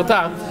Masechet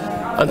Sotah,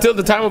 until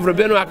the time of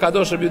Rabbeinu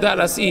HaKadosh, Rabbi Yehuda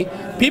Hanasi,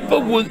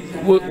 people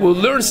will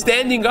learn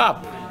standing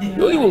up.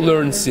 Nobody will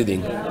learn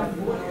sitting.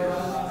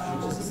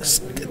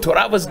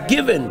 Torah was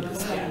given.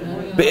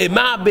 Certain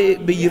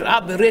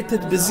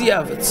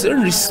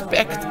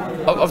respect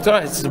of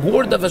Torah. It's the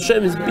word of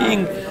Hashem is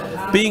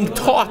being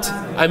taught.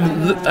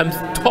 I'm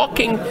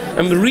talking,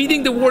 I'm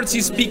reading the words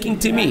He's speaking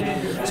to me.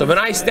 So when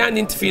I stand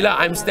in tefillah,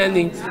 I'm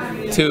standing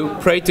to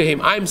pray to Him.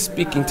 I'm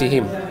speaking to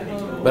Him.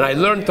 When I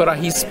learn Torah,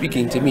 He's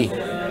speaking to me.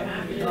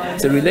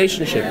 It's a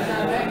relationship.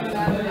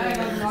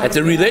 It's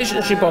a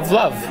relationship of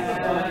love.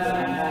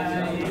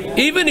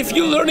 Even if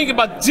you're learning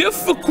about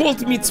difficult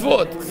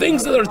mitzvot,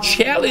 things that are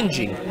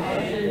challenging,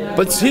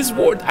 but it's His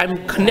word,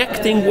 I'm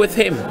connecting with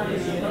Him.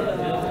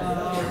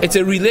 It's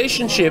a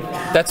relationship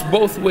that's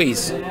both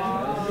ways.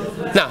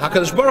 Now,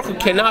 HaKadosh Baruch Hu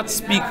cannot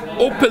speak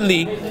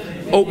openly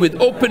with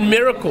open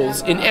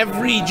miracles in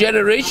every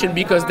generation,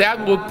 because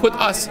that would put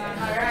us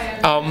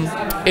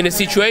in a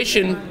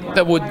situation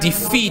that would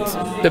defeat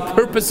the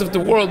purpose of the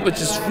world, which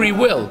is free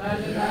will.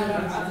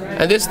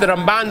 And this, the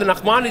Ramban, the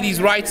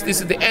Nachmanides writes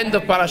this at the end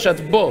of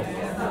Parashat Bo.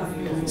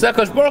 So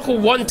HaKadosh Baruch Hu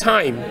one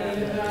time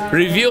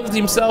revealed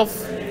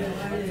Himself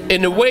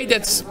in a way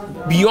that's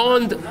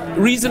beyond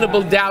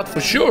reasonable doubt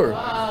for sure,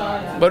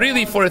 but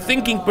really for a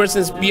thinking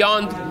person it's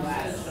beyond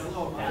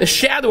a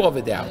shadow of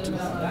a doubt.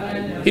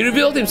 He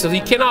revealed Himself. He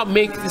cannot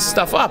make this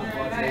stuff up.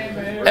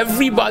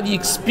 Everybody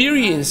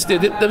experienced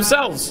it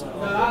themselves.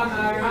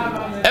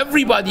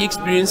 Everybody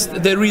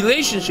experienced the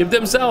relationship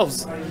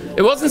themselves.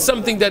 It wasn't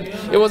something that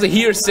it was a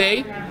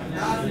hearsay.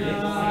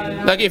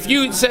 Like if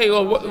you say,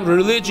 "Oh, what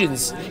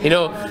religions?"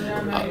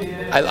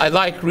 I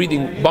like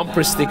reading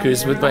bumper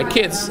stickers with my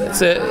kids.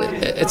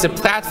 It's a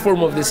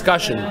platform of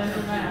discussion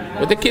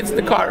with the kids in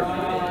the car,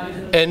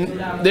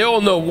 and they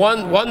all know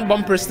one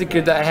bumper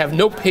sticker that I have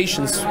no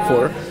patience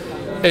for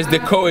is the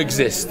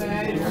coexist.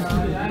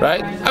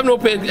 Right? I have no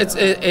patience.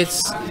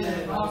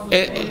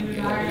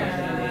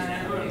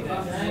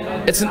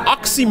 It's an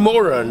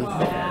oxymoron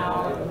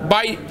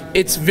by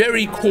its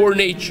very core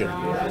nature,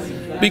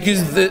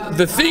 because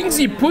the things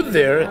He put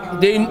there,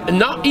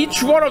 not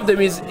each one of them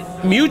is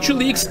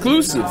mutually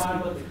exclusive.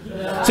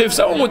 So if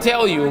someone would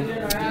tell you,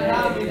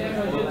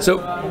 so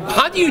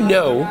how do you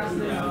know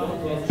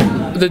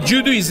that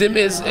Judaism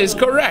is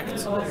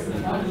correct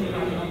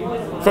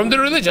from the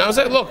religion? I was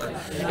like, look,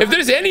 if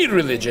there's any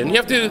religion, you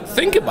have to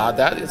think about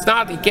that. It's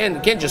not, you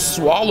can't just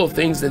swallow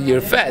things that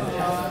you're fed.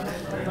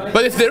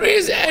 But if there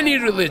is any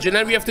religion,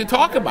 and we have to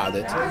talk about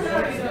it,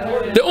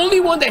 the only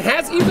one that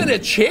has even a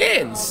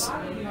chance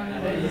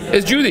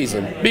is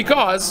Judaism,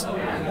 because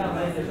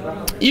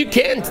you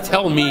can't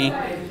tell me,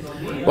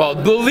 well,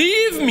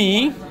 believe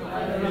me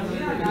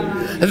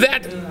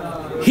that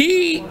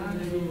He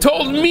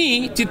told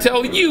me to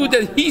tell you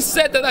that He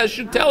said that I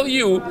should tell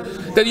you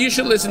that you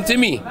should listen to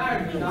me.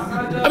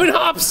 I mean,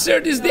 how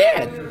absurd is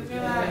that?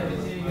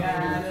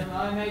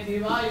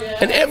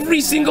 And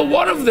every single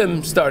one of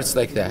them starts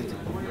like that.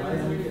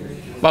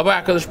 But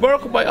by HaKadosh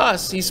Baruch Hu, by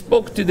us, He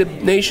spoke to the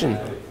nation,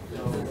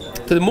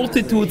 to the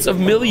multitudes of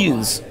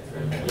millions,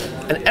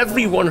 and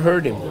everyone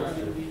heard Him.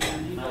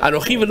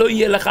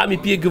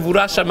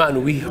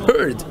 We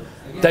heard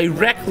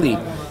directly.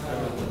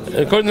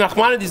 According to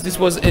Nachmanides, this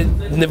was a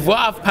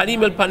nevuah of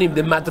panim el panim,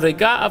 the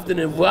madrega of the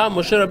nevuah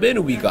Moshe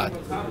Rabbeinu we got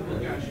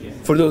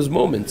for those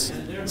moments.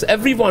 So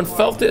everyone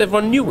felt it,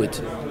 everyone knew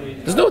it.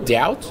 There's no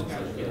doubt.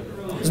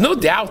 There's no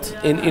doubt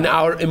in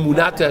our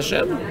emunah to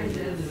Hashem.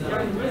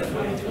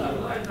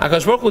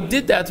 HaKadosh Baruch Hu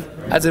did that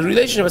as a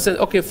relationship. I said,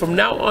 okay, from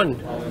now on,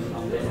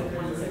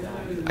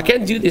 I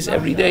can't do this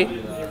every day,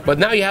 but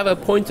now you have a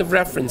point of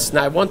reference.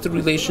 Now I want a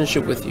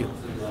relationship with you.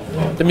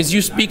 That means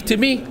you speak to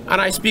me, and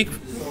I speak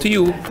to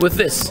you with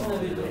this.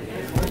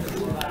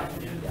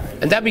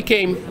 And that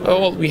became,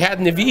 we had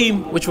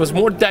Nevi'im, which was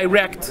more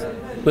direct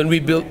when we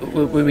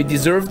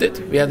deserved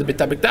it. We had the Beit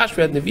HaMikdash,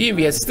 we had Nevi'im,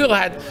 we still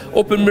had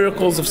open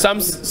miracles of some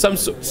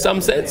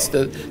sense,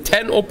 the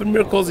 10 open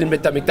miracles in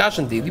Beit HaMikdash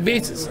on a daily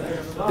basis.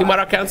 The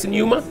Gemara counts in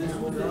Yuma.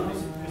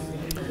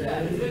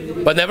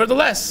 But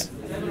nevertheless,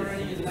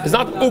 it's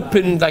not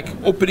open like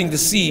opening the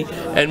sea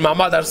and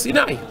Ma'amad Har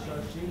Sinai.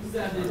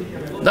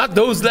 Not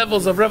those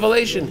levels of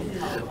revelation.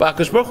 But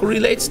HaKadosh Baruch Hu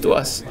relates to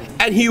us,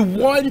 and He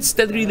wants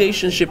that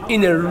relationship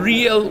in a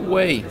real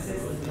way.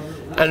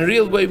 And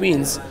real way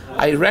means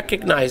I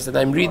recognize that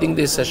I'm reading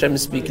this, Hashem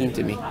is speaking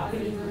to me.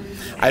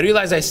 I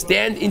realize I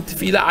stand in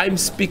tefillah, I'm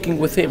speaking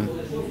with Him.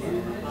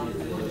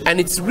 And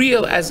it's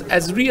real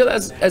as real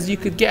as you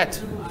could get.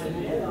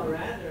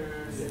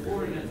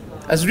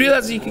 As real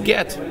as you could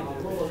get.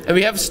 And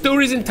we have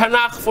stories in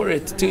Tanakh for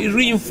it to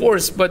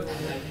reinforce, but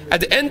at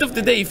the end of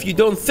the day, if you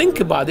don't think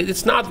about it,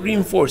 it's not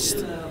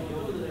reinforced.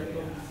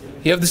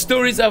 You have the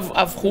stories of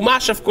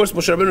Chumash, of course.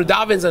 Moshe Rabbeinu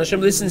davens and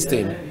Hashem listens to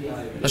him.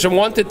 Hashem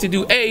wanted to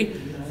do A,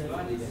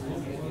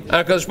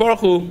 and HaKadosh Baruch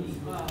Hu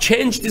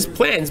changed His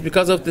plans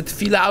because of the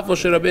tefillah of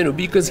Moshe Rabbeinu,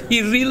 because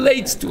he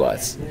relates to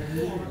us.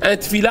 And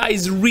tefillah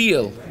is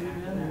real.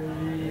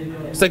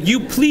 It's like you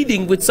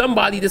pleading with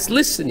somebody that's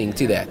listening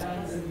to that.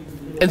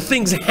 And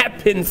things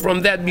happen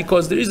from that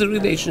because there is a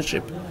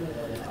relationship.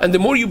 And the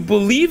more you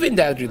believe in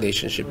that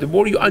relationship, the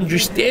more you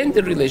understand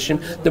the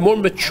relationship, the more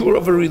mature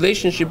of a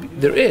relationship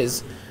there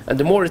is, and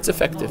the more it's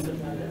effective.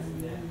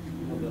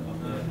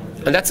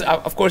 And that's,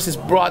 of course, is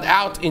brought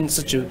out in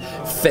such a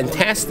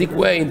fantastic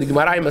way in the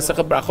Gemara in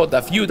Masechet Brachot,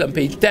 Daf Yud, on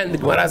page 10. The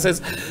Gemara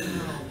says,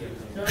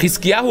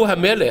 Chizkiyahu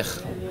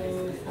HaMelech,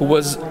 who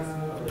was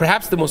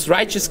perhaps the most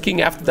righteous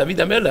king after David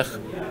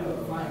HaMelech,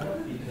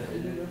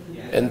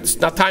 and it's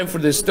not time for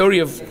the story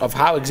of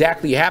how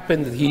exactly it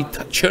happened. He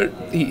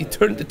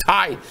turned the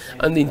tide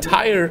on the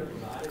entire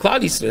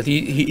Klal Yisrael.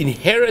 He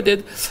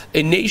inherited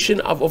a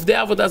nation of the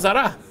Avodah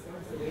Zarah.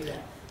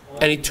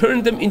 And he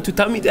turned them into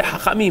Talmidei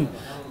Chachamim.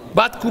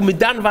 Batku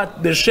Midan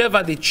Vat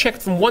Beersheva, they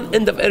checked from one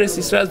end of Eretz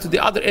Israel to the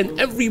other, and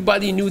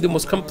everybody knew the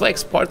most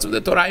complex parts of the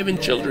Torah, even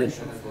children.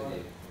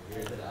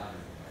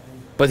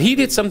 But he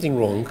did something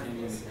wrong,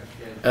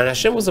 and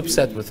Hashem was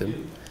upset with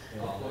him.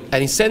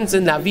 And he sends a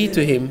Navi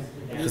to him.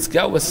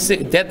 Chizkiyahu was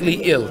sick,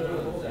 deadly ill.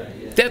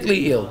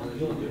 Deadly ill.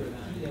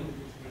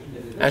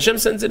 Hashem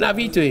sends a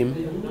Navi to him.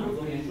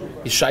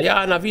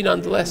 Yeshaya Navi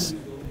nonetheless.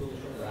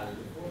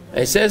 And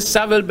he says,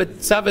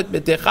 Savet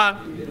betecha,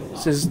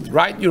 says,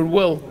 write your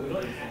will.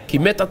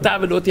 You're going to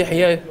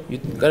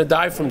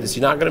die from this.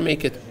 You're not going to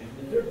make it.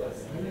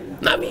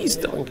 Navi is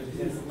telling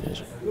him.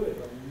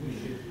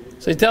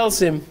 So he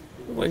tells him,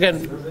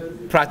 again,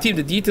 Prativ,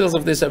 the details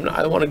of this, I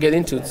don't want to get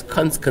into it.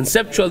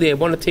 Conceptually, I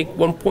want to take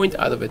one point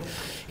out of it.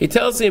 He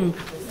tells him,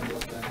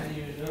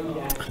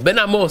 Ben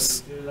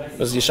Amos,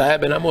 because Yeshaya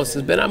Ben Amos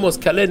says, Ben Amos,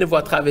 kaleh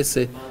nevuatcha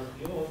v'seh.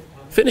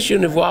 Finish your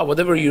nevuah,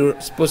 whatever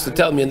you're supposed to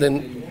tell me, and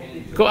then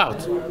go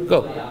out.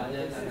 Go.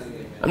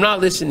 I'm not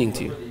listening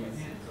to you.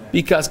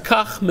 Because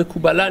kach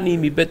mekubalani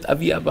mi bet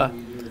avi abba.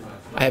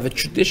 I have a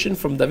tradition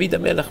from David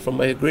HaMelech, from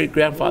my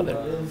great-grandfather.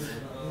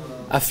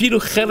 Afilu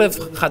chelev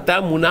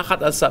chatam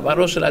munachat al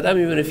savaro shel adam,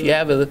 even if you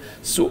have a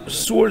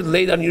sword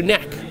laid on your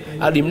neck.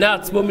 Alimna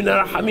atzmo min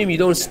harachamim, you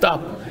don't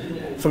stop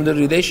from the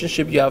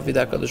relationship you have with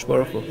HaKadosh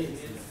Baruch Hu.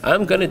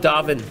 I'm going to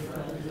daven.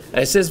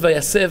 And it says,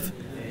 Vayasev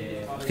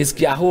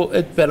Chizkiyahu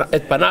et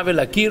panav el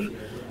akir.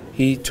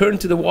 He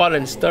turned to the wall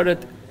and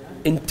started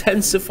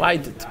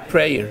intensified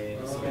prayer.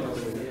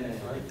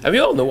 And we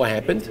all know what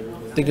happened.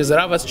 The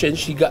Gezerah was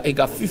changed. He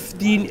got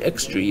 15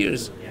 extra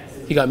years.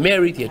 He got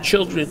married. He had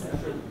children.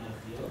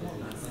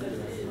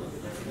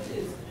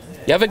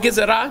 You have a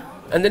Gezerah,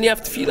 and then you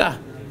have Tefillah.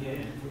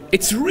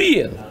 It's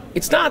real.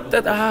 It's not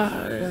that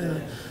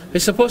we're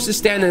supposed to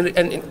stand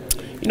and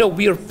you know,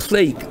 we are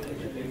plagued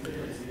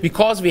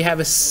because we have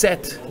a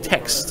set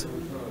text,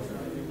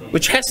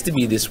 which has to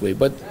be this way.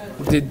 But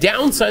the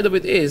downside of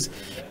it is,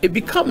 it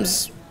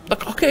becomes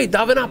like, okay,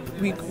 daven up.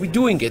 We're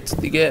doing it.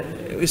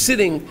 We're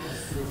sitting,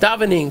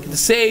 davening, the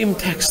same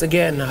text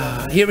again.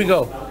 Here we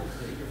go.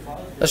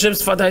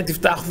 Hashem's Sfatai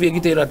tiftach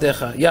v'yagitei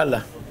ratecha.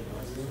 Yalla.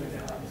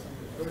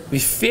 We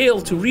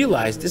fail to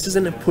realize this is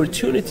an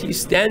opportunity. You're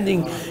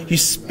standing, you're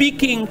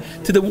speaking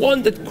to the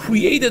one that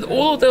created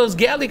all of those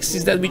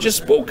galaxies that we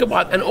just spoke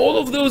about, and all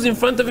of those in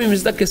front of him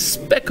is like a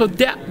speck of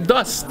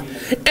dust.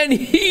 And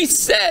he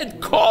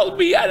said, call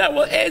me and I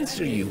will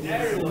answer you.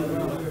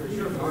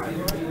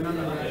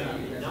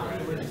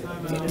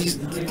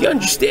 Do you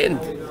understand?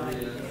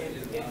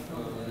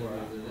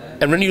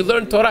 And when you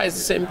learn Torah, it's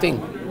the same thing.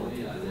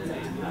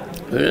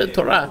 When you learn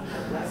Torah,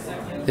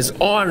 there's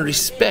awe and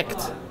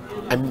respect.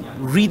 I'm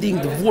reading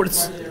the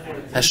words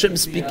Hashem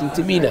speaking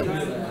to me now.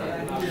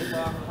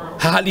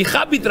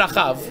 Ha'halicha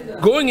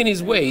b'drachav, going in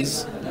his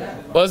ways.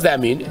 What does that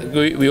mean?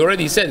 We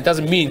already said it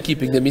doesn't mean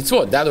keeping the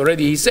mitzvot. That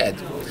already he said.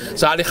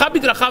 So ha'halicha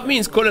b'drachav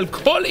means kol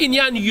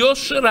inyan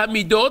yosher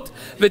hamidot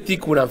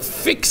v'tikunam,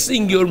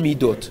 fixing your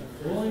midot,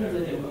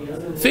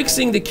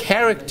 fixing the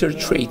character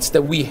traits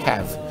that we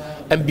have,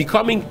 and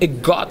becoming a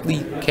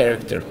godly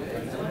character,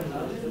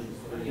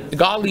 a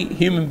godly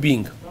human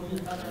being.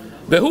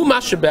 Vehu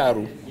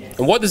mashebaru.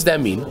 And what does that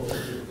mean?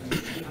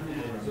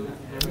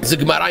 The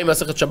Gemara in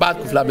Masechet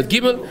Shabbat, Kuf Lamed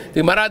Gimel,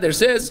 the Gemara there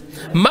says,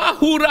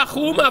 Mahu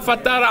rachum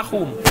afata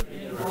rachum.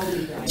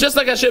 Just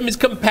like Hashem is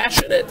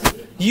compassionate,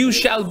 you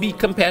shall be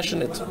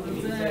compassionate.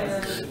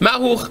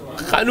 Mahu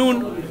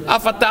chanun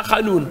afata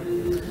chanun.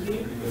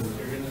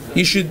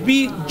 You should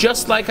be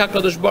just like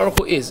HaKadosh Baruch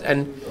Hu is.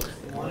 And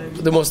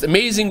the most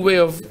amazing way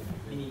of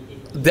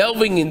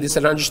delving in this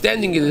and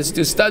understanding it is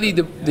to study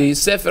the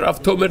Sefer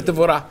of Tomer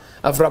Tevorah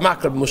of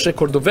Ramak. Rabbi Moshe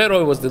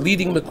Cordovero was the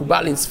leading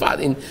Mekubal in Sfat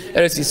in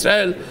Eretz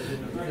Israel.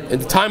 In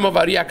the time of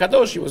Ari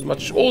HaKadosh, he was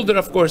much older,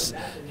 of course.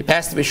 He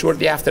passed away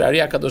shortly after Ari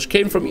HaKadosh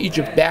came from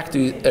Egypt back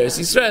to Eretz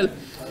Israel.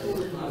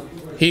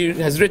 He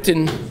has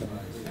written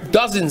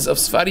dozens of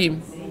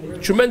Sfarim,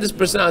 tremendous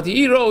personality.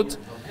 He wrote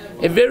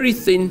a very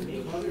thin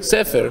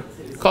Sefer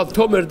called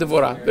Tomer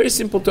Tevorah. Very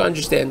simple to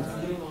understand,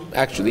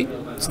 actually.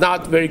 It's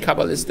not very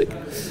Kabbalistic.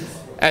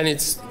 And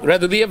it's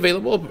readily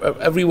available.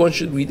 Everyone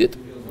should read it,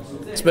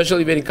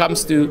 especially when it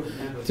comes to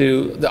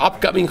the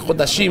upcoming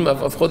Chodashim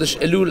of Chodesh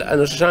Elul and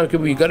Rosh Hashanah.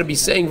 We're going to be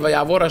saying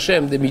Vayavor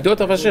Hashem, the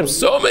Midot of Hashem,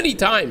 so many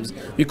times.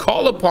 We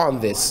call upon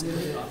this.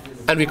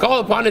 And we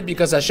call upon it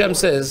because Hashem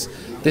says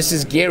this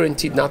is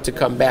guaranteed not to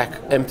come back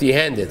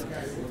empty-handed.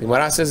 The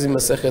Gemara says in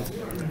Masechet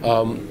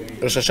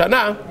Rosh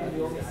Hashanah,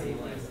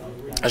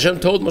 Hashem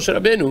told Moshe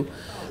Rabbeinu,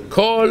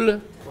 Kol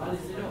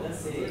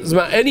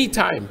Zma, any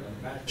time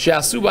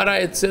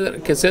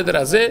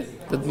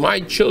that my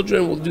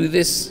children will do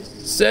this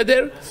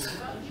seder,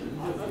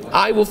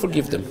 I will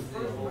forgive them.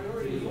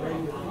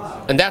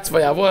 And that's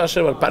Vayavor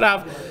Hashem al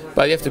Parav.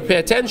 But you have to pay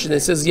attention. It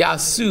says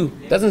Yasu.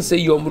 Doesn't say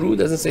Yomru.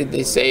 Doesn't say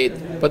they say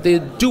it, but they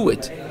do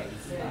it.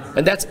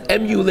 And that's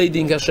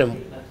emulating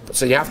Hashem.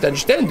 So you have to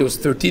understand those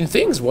 13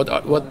 things. What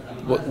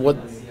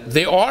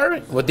they are,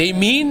 what they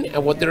mean,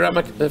 and what the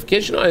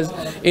ramification is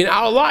in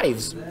our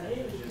lives.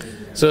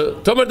 So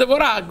Tomer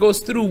Devorah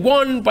goes through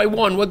one by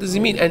one. What does he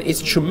mean? And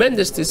it's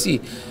tremendous to see.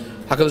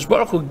 HaKadosh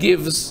Baruch Hu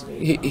gives,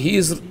 he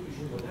is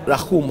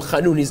Rachum,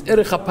 Chanun, he's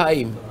Erech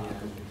HaPaim.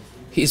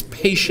 He is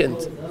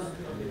patient.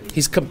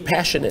 He's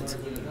compassionate.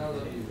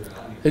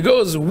 He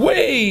goes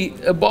way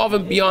above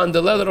and beyond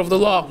the letter of the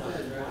law.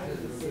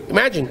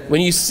 Imagine,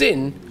 when you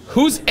sin,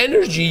 whose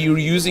energy you're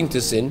using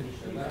to sin?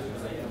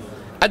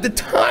 At the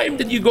time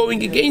that you're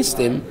going against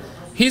him,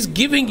 he's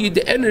giving you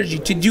the energy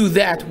to do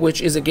that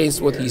which is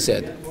against what he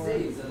said.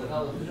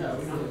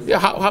 Yeah,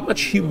 how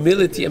much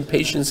humility and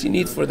patience you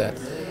need for that.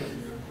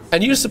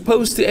 And you're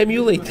supposed to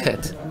emulate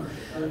that.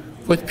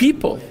 With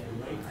people,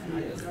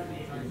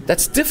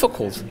 that's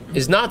difficult.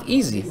 It's not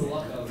easy,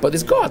 but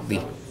it's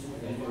godly.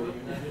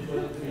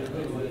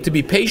 To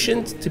be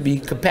patient, to be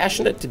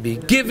compassionate, to be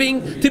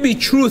giving, to be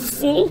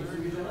truthful.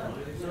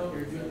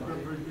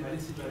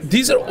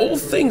 These are all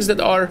things that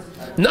are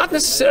not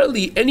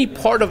necessarily any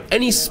part of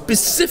any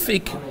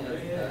specific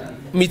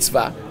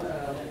mitzvah,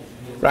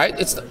 right?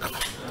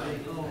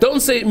 Don't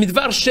say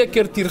midvar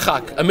sheker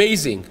tirchak,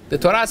 amazing. The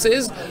Torah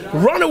says,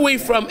 run away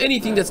from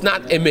anything that's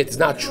not emet, it's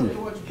not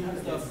true.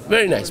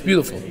 Very nice,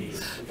 beautiful.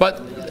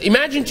 But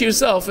imagine to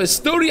yourself a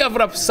story of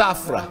Rab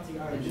Safra.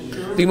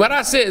 The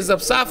Gemara says Rab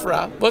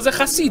Safra was a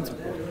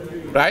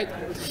Chassid, right?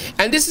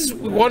 And this is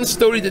one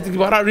story that the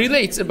Gemara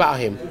relates about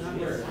him.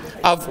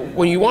 Of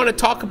when you want to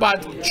talk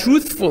about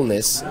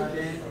truthfulness,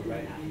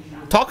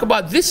 talk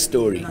about this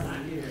story.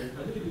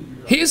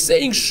 He is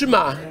saying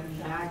Shema,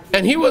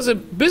 and he was a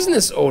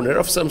business owner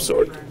of some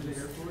sort.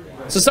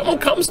 So someone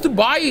comes to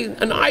buy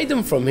an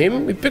item from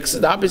him, he picks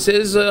it up, he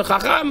says,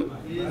 Chacham,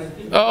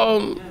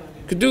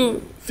 could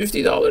do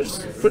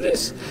 $50 for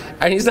this.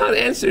 And he's not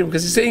answering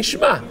because he's saying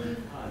Shema.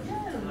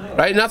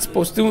 Right? Not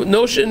supposed to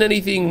motion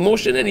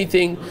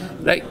anything,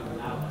 like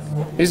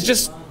he's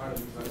just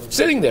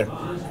sitting there.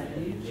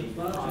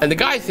 And the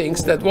guy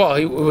thinks that,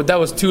 well, that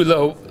was too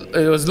low,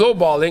 it was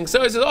lowballing,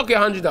 so he says, okay,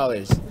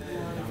 $100.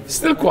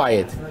 Still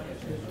quiet.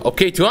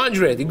 Okay,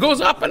 200. He goes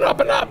up and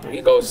up and up.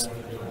 He goes,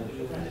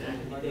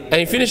 and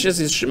he finishes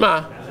his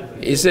Shema.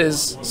 He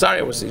says, sorry,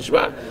 I was saying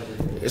Shema.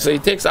 So he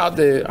takes out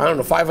the, I don't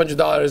know,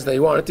 $500 that he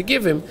wanted to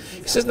give him.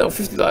 He says, no,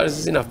 $50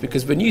 is enough,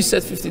 because when you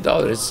said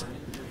 $50,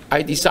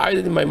 I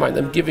decided in my mind,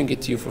 I'm giving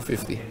it to you for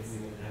 50.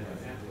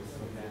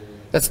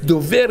 That's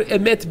dover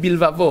emet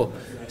bilvavo,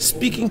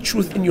 speaking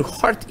truth in your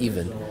heart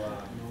even.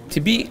 To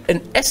be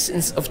an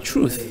essence of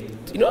truth.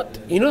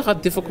 You know how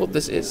difficult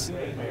this is?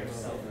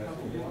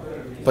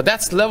 But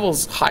that's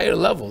levels, higher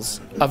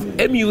levels of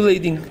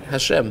emulating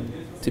Hashem,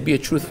 to be a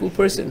truthful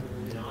person,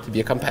 to be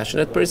a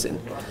compassionate person.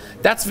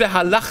 That's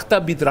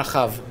vehalachta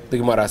bidrachav, the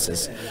Gemara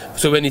says.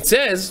 So when it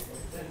says,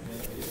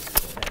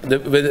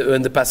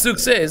 when the pasuk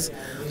says,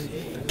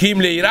 Kim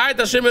leirayt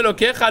Hashem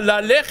elokecha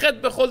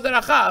lalechet bechol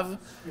derachav,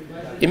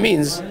 it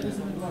means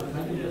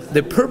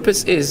the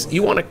purpose is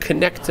you want to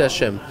connect to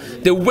Hashem.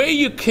 The way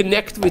you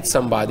connect with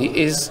somebody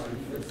is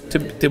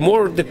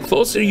the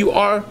closer you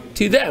are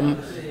to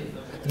them,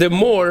 the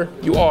more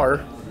you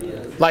are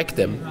like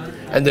them,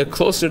 and the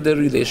closer the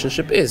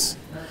relationship is.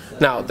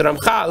 Now, the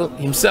Ramchal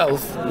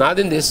himself, not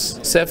in this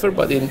Sefer,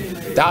 but in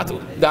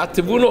that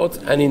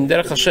Tevunot and in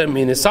Derech Hashem,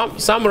 in a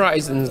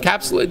summarized and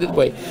encapsulated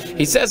way,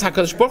 he says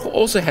HaKadosh Baruch Hu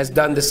also has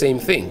done the same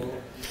thing.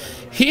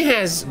 He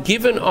has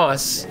given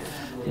us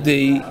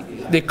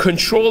the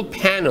control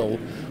panel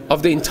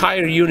of the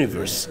entire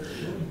universe.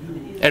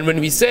 And when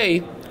we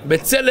say,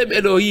 B'tzelem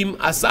Elohim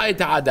asa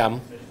et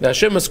ha'adam, that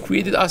Hashem has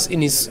created us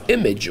in His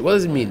image. What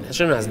does it mean?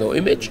 Hashem has no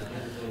image.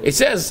 It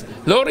says,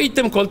 Lo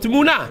reitem kol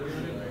tmuna.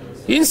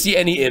 You didn't see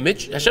any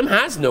image. Hashem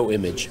has no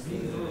image.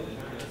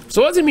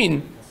 So what does it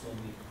mean?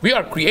 We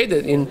are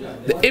created in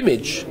the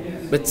image,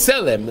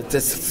 B'tzelem,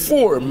 this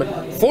form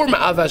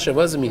of Hashem.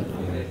 What does it mean?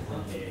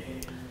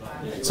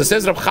 So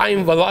says Rab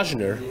Chaim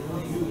Volozhiner,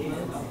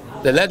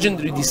 the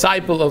legendary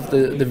disciple of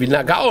the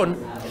Vilna Gaon,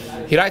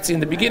 he writes in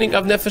the beginning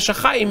of Nefesh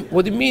HaChaim,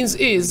 what it means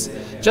is,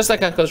 just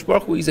like HaKadosh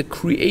Baruch Hu is a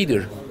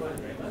creator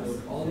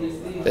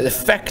that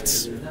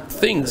affects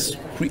things,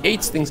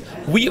 creates things,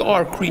 we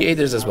are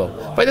creators as well.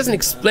 But it doesn't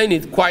explain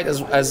it quite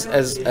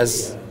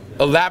as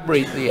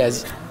elaborately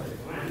as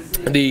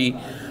the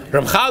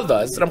Ramchal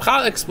does.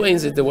 Ramchal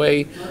explains it the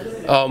way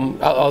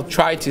I'll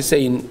try to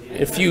say in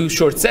a few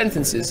short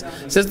sentences.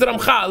 Says the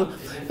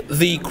Ramchal,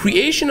 the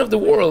creation of the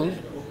world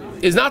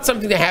is not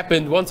something that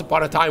happened once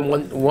upon a time,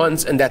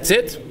 once and that's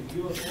it.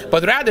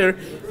 But rather,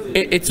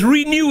 it's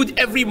renewed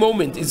every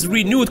moment. It's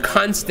renewed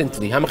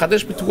constantly. But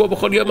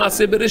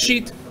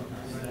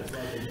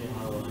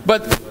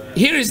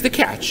here is the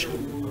catch.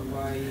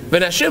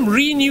 When Hashem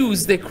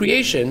renews the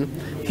creation,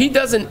 He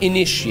doesn't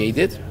initiate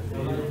it,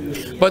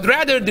 but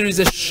rather there is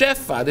a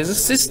shefa, there's a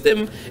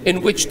system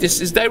in which this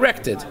is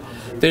directed.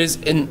 There is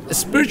a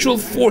spiritual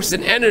force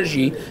and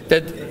energy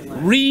that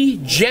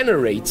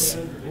regenerates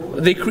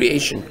the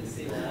creation.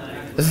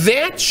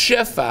 That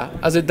shefa,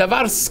 as a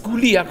davar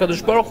skuli,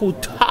 HaKadosh Baruch Hu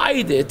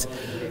tied it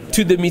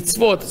to the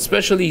mitzvot,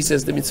 especially he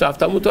says the mitzvah of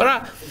Talmud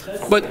Torah,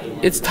 but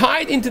it's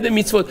tied into the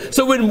mitzvot.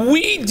 So when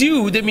we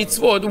do the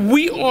mitzvot,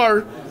 we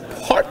are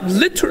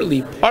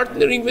literally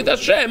partnering with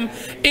Hashem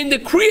in the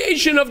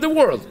creation of the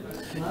world.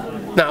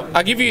 Now,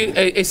 I'll give you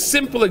a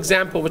simple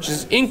example, which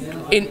is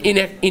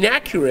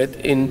inaccurate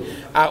in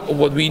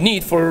what we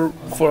need for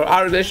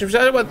our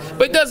relationship, but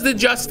it does the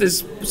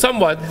justice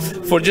somewhat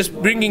for just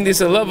bringing this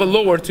a level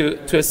lower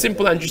to a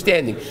simple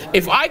understanding.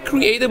 If I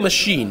create a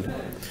machine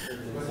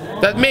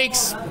that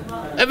makes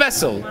a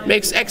vessel,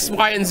 makes X,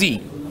 Y, and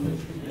Z,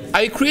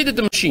 I created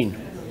the machine.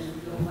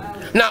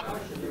 Now,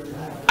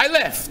 I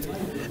left,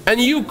 and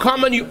you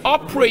come and you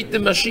operate the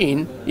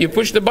machine, you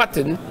push the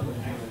button,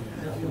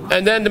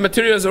 and then the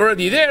material is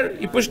already there,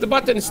 you push the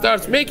button, it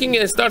starts making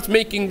it, it starts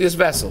making these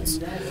vessels.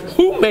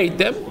 Who made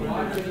them?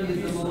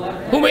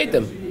 Who made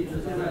them?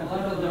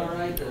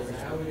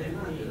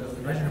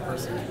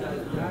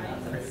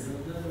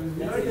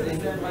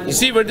 You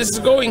see where this is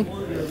going?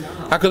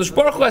 HaKadosh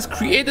Baruch Hu has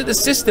created a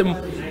system,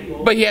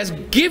 but he has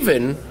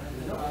given,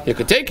 you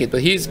could take it,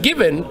 but he has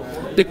given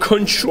the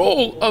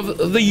control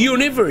of the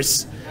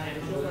universe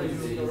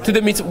to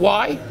the mitzvah.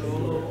 Why?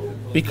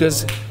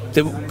 Because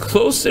the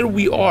closer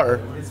we are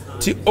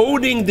to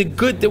owning the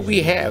good that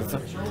we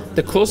have,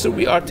 the closer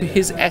we are to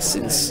his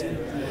essence.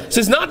 So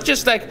it's not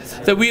just like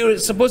that we are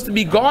supposed to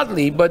be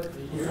godly, but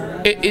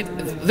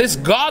this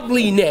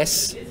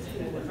godliness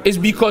is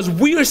because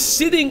we are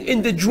sitting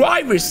in the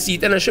driver's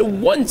seat, and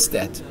Hashem wants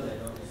that.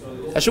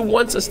 Hashem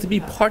wants us to be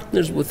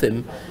partners with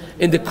him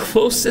in the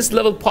closest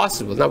level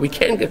possible. Now, we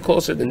can't get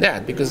closer than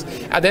that, because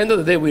at the end of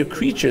the day, we're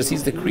creatures,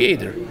 he's the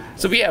creator.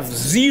 So we have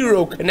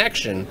zero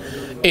connection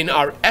in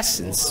our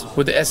essence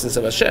with the essence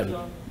of Hashem.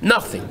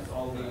 Nothing.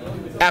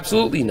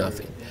 Absolutely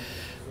nothing.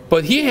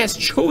 But he has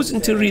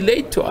chosen to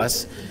relate to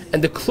us,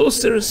 and the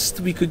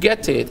closest we could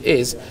get to it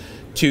is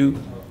to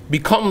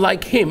become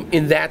like him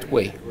in that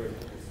way.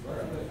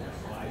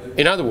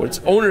 In other words,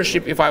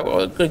 ownership, if I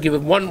were going to give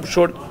it one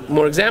short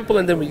more example,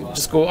 and then we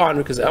just go on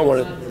because I don't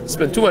want to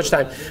spend too much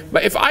time.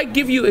 But if I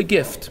give you a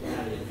gift,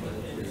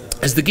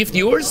 is the gift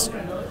yours?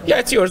 Yeah,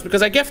 it's yours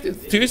because I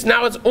gifted it to you. So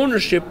now its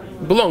ownership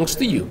belongs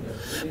to you.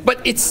 But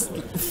it's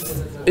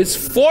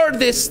for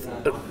this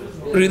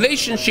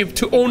relationship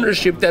to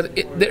ownership that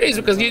there is,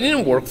 because you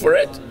didn't work for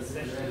it.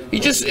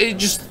 It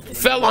just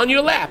fell on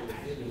your lap.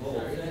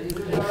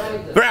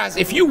 Whereas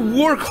if you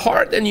work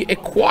hard and you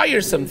acquire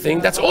something,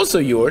 that's also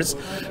yours,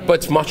 but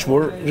it's much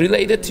more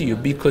related to you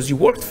because you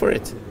worked for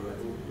it.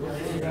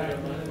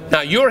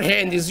 Now your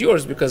hand is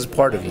yours because it's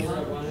part of you.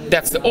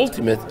 That's the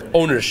ultimate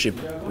ownership,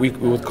 we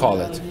would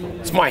call it.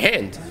 It's my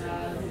hand,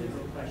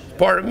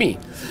 part of me.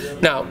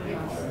 Now,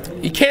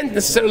 you can't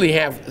necessarily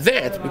have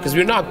that because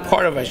we're not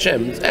part of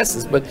Hashem's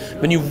essence, but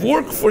when you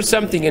work for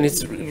something and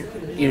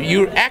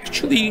you're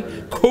actually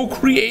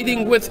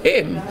co-creating with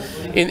him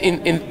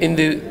in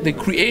the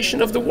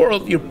creation of the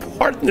world, you're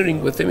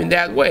partnering with him in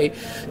that way.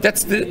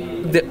 That's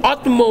the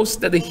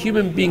utmost that a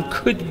human being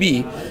could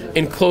be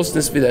in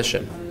closeness with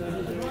Hashem.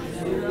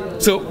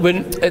 So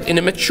when, in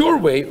a mature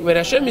way, when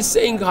Hashem is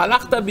saying,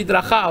 Halachta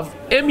bidrachav,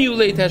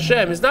 emulate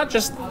Hashem, it's not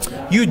just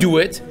you do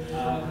it,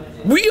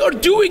 we are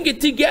doing it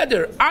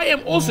together. I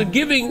am also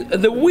giving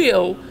the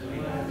wheel,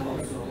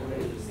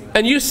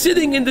 and you're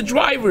sitting in the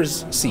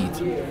driver's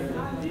seat.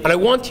 And I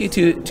want you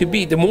to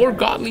be, the more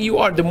godly you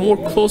are, the more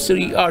closer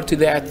you are to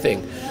that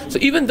thing. So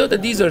even though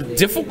that these are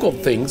difficult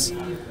things,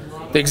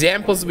 the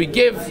examples we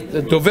give,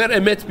 the dover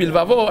emet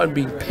bilvavo, and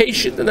being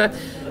patient and that,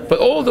 but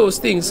all those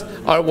things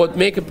are what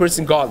make a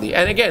person godly.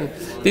 And again,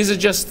 these are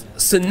just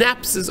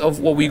synapses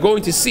of what we're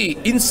going to see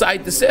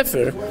inside the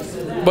Sefer,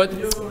 but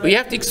we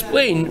have to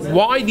explain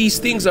why these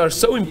things are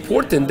so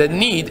important that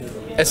need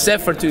a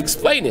Sefer to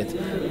explain it,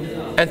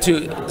 and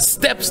to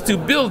steps to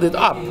build it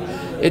up.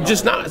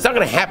 It's not going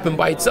to happen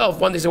by itself.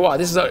 One day say, wow,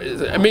 this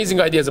is amazing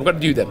ideas, I'm going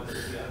to do them.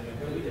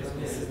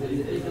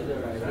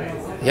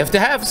 You have to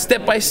have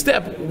step by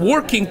step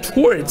working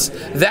towards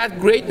that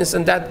greatness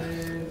and that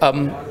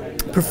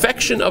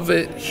perfection of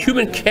a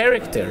human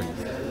character,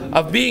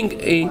 of being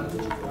a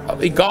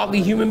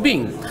godly human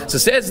being. So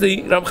says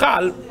the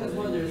Ramchal,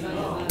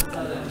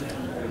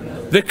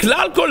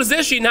 וכלל כל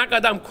זה שינהג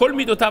אדם כל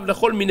מידותיו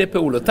לכל מיני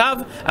פעולותיו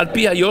על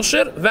פי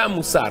היושר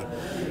והמוסר.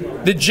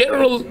 The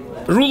general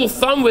rule of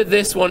thumb with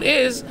this one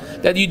is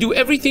that you do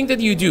everything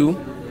that you do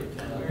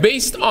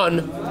based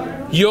on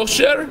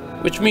yosher,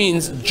 which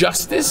means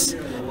justice,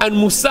 and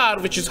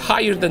musar, which is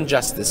higher than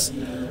justice.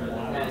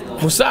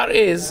 Musar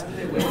is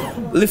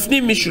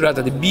lifnim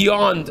mishurat,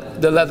 beyond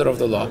the letter of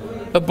the law,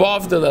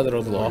 above the letter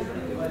of the law.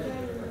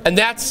 And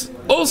that's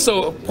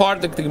also a part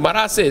that the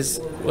Gemara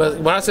says. Well,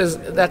 Gemara says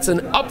that's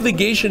an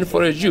obligation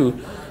for a Jew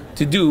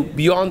to do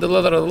beyond the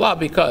letter of the law,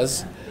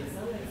 because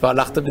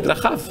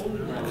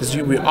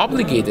we're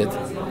obligated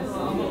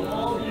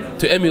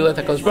to emulate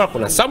HaKadosh Baruch Hu.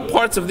 Now, some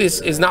parts of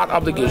this is not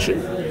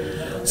obligation.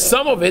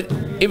 Some of it,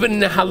 even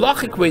in a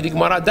halachic way, the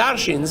Gemara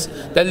darshins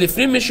that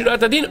lifnim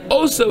mishurat adin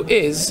also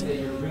is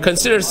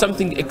considered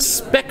something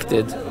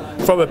expected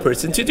from a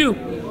person to do.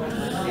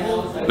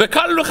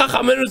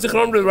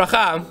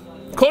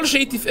 Kol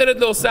shei tiferet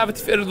lo osav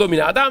tiferet lo min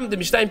adam. The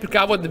Mishnah in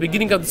Pirkei Avot, the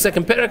beginning of the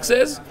second parak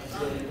says,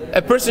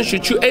 a person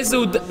should choose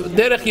ezu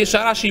derech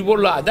yeshara sheivor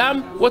lo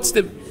adam. What's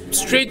the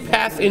straight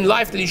path in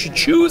life that you should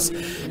choose?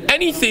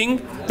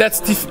 Anything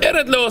that's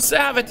tiferet lo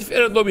osav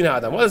tiferet lo min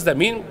adam. What does that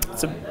mean?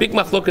 It's a big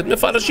machloket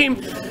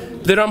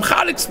mefarashim. The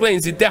Ramchal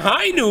explains it.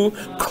 Dehainu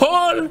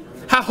kol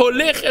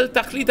haholech el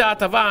tachlit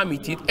ha'atava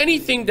amitit.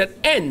 Anything that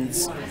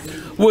ends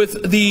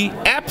with the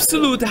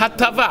absolute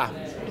hatava,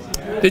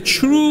 the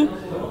true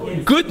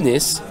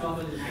goodness,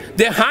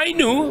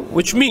 dehainu,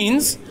 which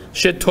means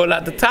that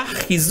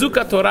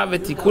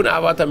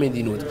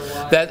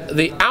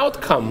the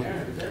outcome,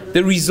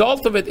 the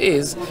result of it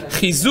is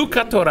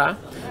chizuk Torah,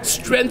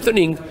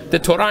 strengthening the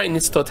Torah in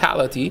its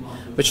totality,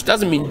 which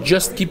doesn't mean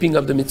just keeping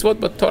of the mitzvot,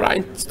 but Torah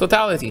in its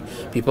totality.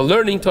 People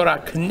learning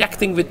Torah,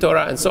 connecting with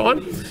Torah, and so on.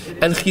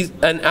 And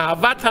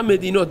ahavat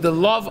hamedinot, the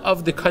love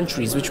of the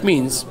countries, which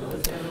means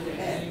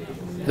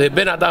the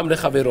ben adam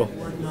lechavero.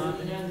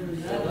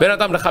 Ben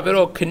adam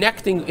lechavero,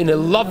 connecting in a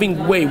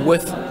loving way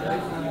with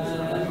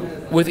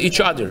each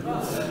other,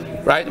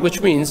 right?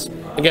 Which means,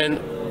 again,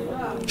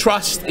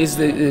 trust is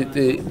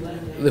the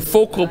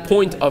focal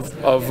point of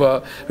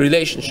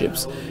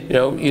relationships. You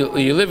know,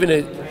 you live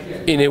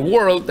in a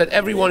world that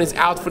everyone is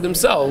out for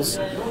themselves.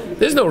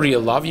 There's no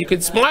real love. You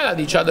can smile at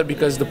each other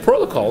because the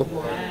protocol,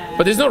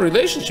 but there's no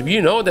relationship.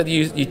 You know that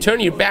you turn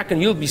your back and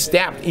you'll be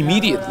stabbed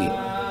immediately.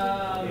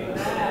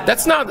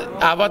 That's not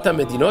Avat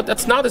HaMedinot.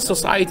 That's not a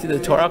society the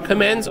Torah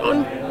commands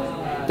on.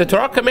 The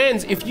Torah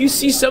commands, if you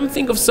see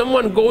something of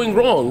someone going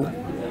wrong.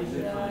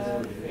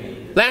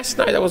 Last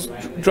night I was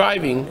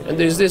driving and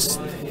there's this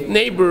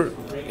neighbor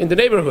in the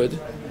neighborhood,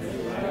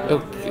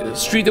 a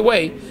street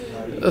away,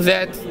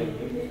 that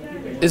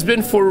has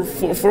been for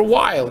a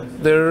while.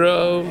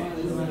 They're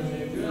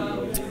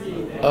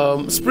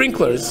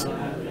sprinklers.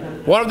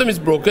 One of them is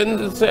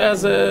broken. It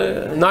has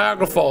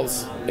Niagara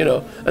Falls, you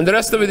know, and the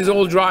rest of it is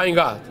all drying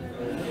out.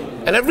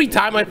 And every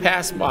time I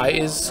pass by,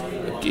 it's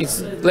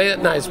late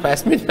at night, it's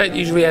past midnight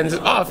usually, and it's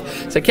off.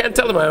 So I can't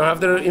tell them, I don't have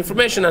their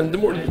information, and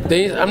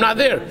I'm not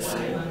there.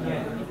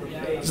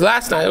 So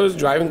last night I was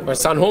driving my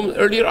son home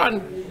earlier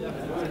on.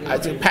 I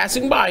was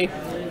passing by,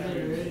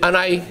 and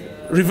I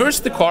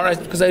reversed the car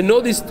because I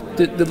noticed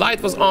the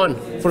light was on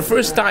for the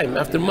first time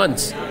after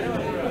months.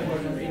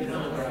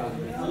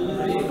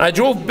 I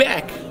drove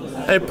back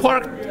and I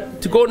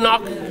parked to go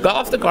got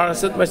off the car. I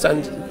said to my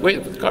son,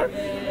 wait for the car.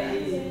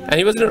 And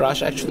he was in a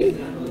rush actually,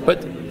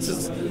 but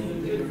says,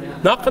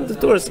 knock on the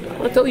doors. I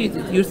want to tell you,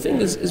 your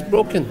thing is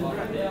broken.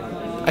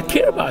 I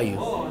care about you.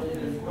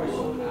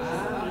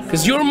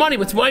 Because your money,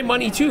 but it's my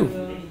money too.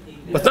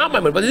 But not my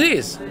money, but it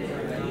is.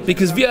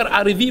 Because we are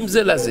arivim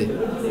zelazeh.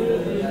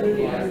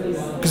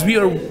 Because we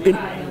are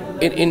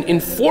in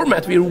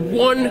format, we are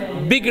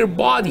one bigger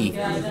body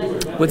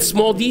with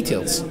small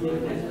details.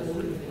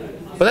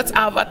 But that's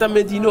avat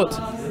hamedinot,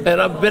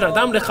 and ben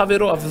adam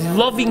lechavero, of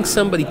loving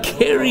somebody,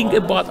 caring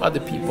about other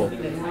people,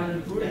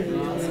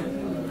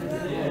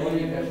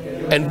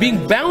 and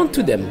being bound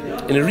to them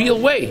in a real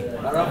way.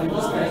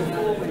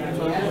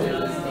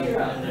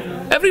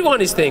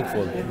 Everyone is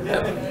thankful,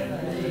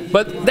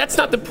 but that's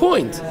not the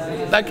point.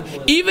 Like,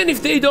 even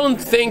if they don't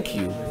thank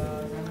you,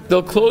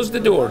 they'll close the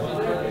door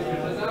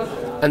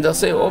and they'll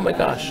say, oh my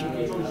gosh,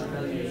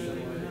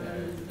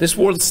 this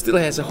world still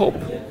has a hope.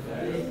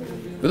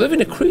 We live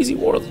in a crazy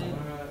world.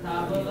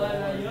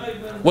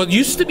 What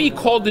used to be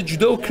called the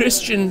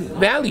Judeo-Christian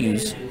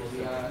values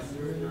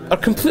are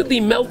completely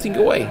melting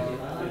away.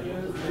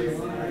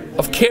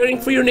 Of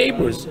caring for your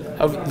neighbors,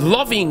 of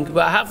loving, of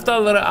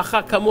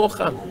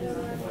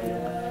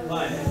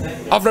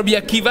Rabbi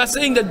Akiva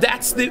saying that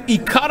that's the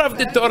ikar of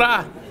the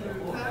Torah.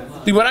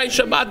 The Gemara in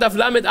Shabbat Daf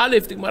Lamed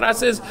Aleph, the Gemara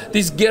says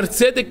this Ger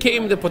Tzedek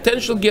came, the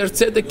potential Ger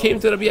Tzedek came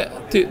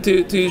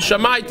to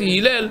Shammai, to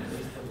Hillel,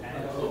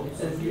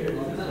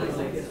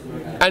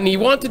 and he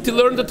wanted to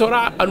learn the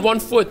Torah on one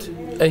foot.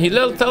 And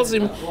Hillel tells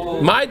him,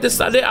 "My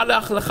desaleh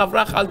alach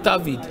lechavrach al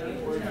tavid."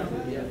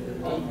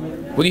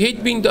 What you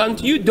hate being done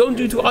to you, don't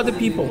do to other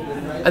people.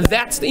 And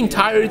that's the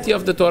entirety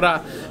of the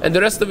Torah. And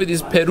the rest of it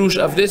is perush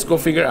of this. Go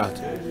figure out.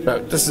 Now,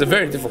 this is a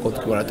very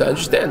difficult Gemara to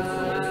understand.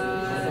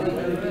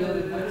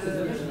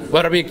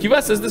 But Rabbi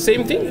Akiva says the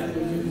same thing.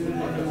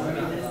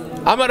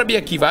 Amar Rabbi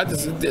Akiva,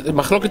 the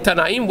Machloket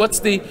Tanaim. What's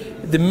the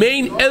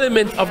main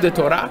element of the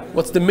Torah?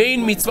 What's the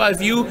main mitzvah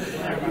if you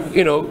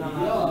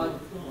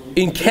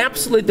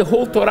encapsulate the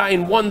whole Torah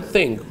in one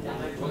thing?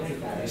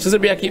 Says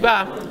Rabbi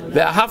Akiva,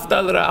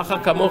 "Ve'ahavta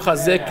l'ra'acha kamocha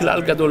ze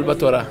klal gadol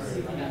b'Torah."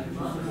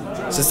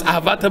 Says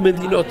ahavat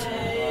hamedinot.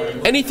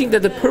 Anything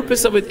that the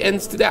purpose of it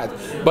ends to that.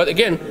 But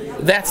again,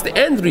 that's the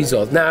end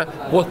result. Now,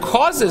 what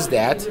causes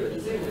that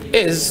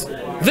is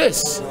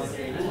this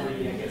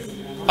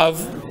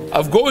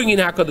of going in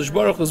HaKadosh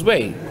Baruch Hu's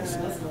way,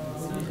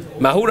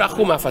 Mahu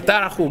rachum,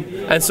 afatah rachum,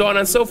 and so on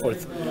and so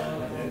forth.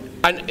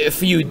 And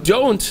if you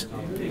don't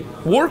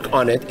work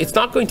on it, it's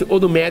not going to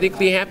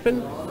automatically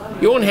happen.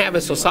 You won't have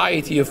a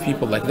society of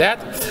people like that.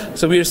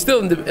 So we are still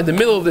in the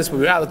middle of this, but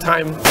we're out of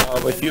time.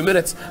 A few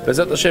minutes.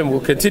 Bezat Hashem, we'll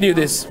continue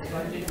this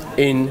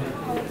in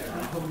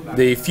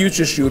the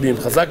future Shurim.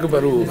 Chazak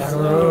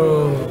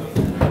u'Baruch.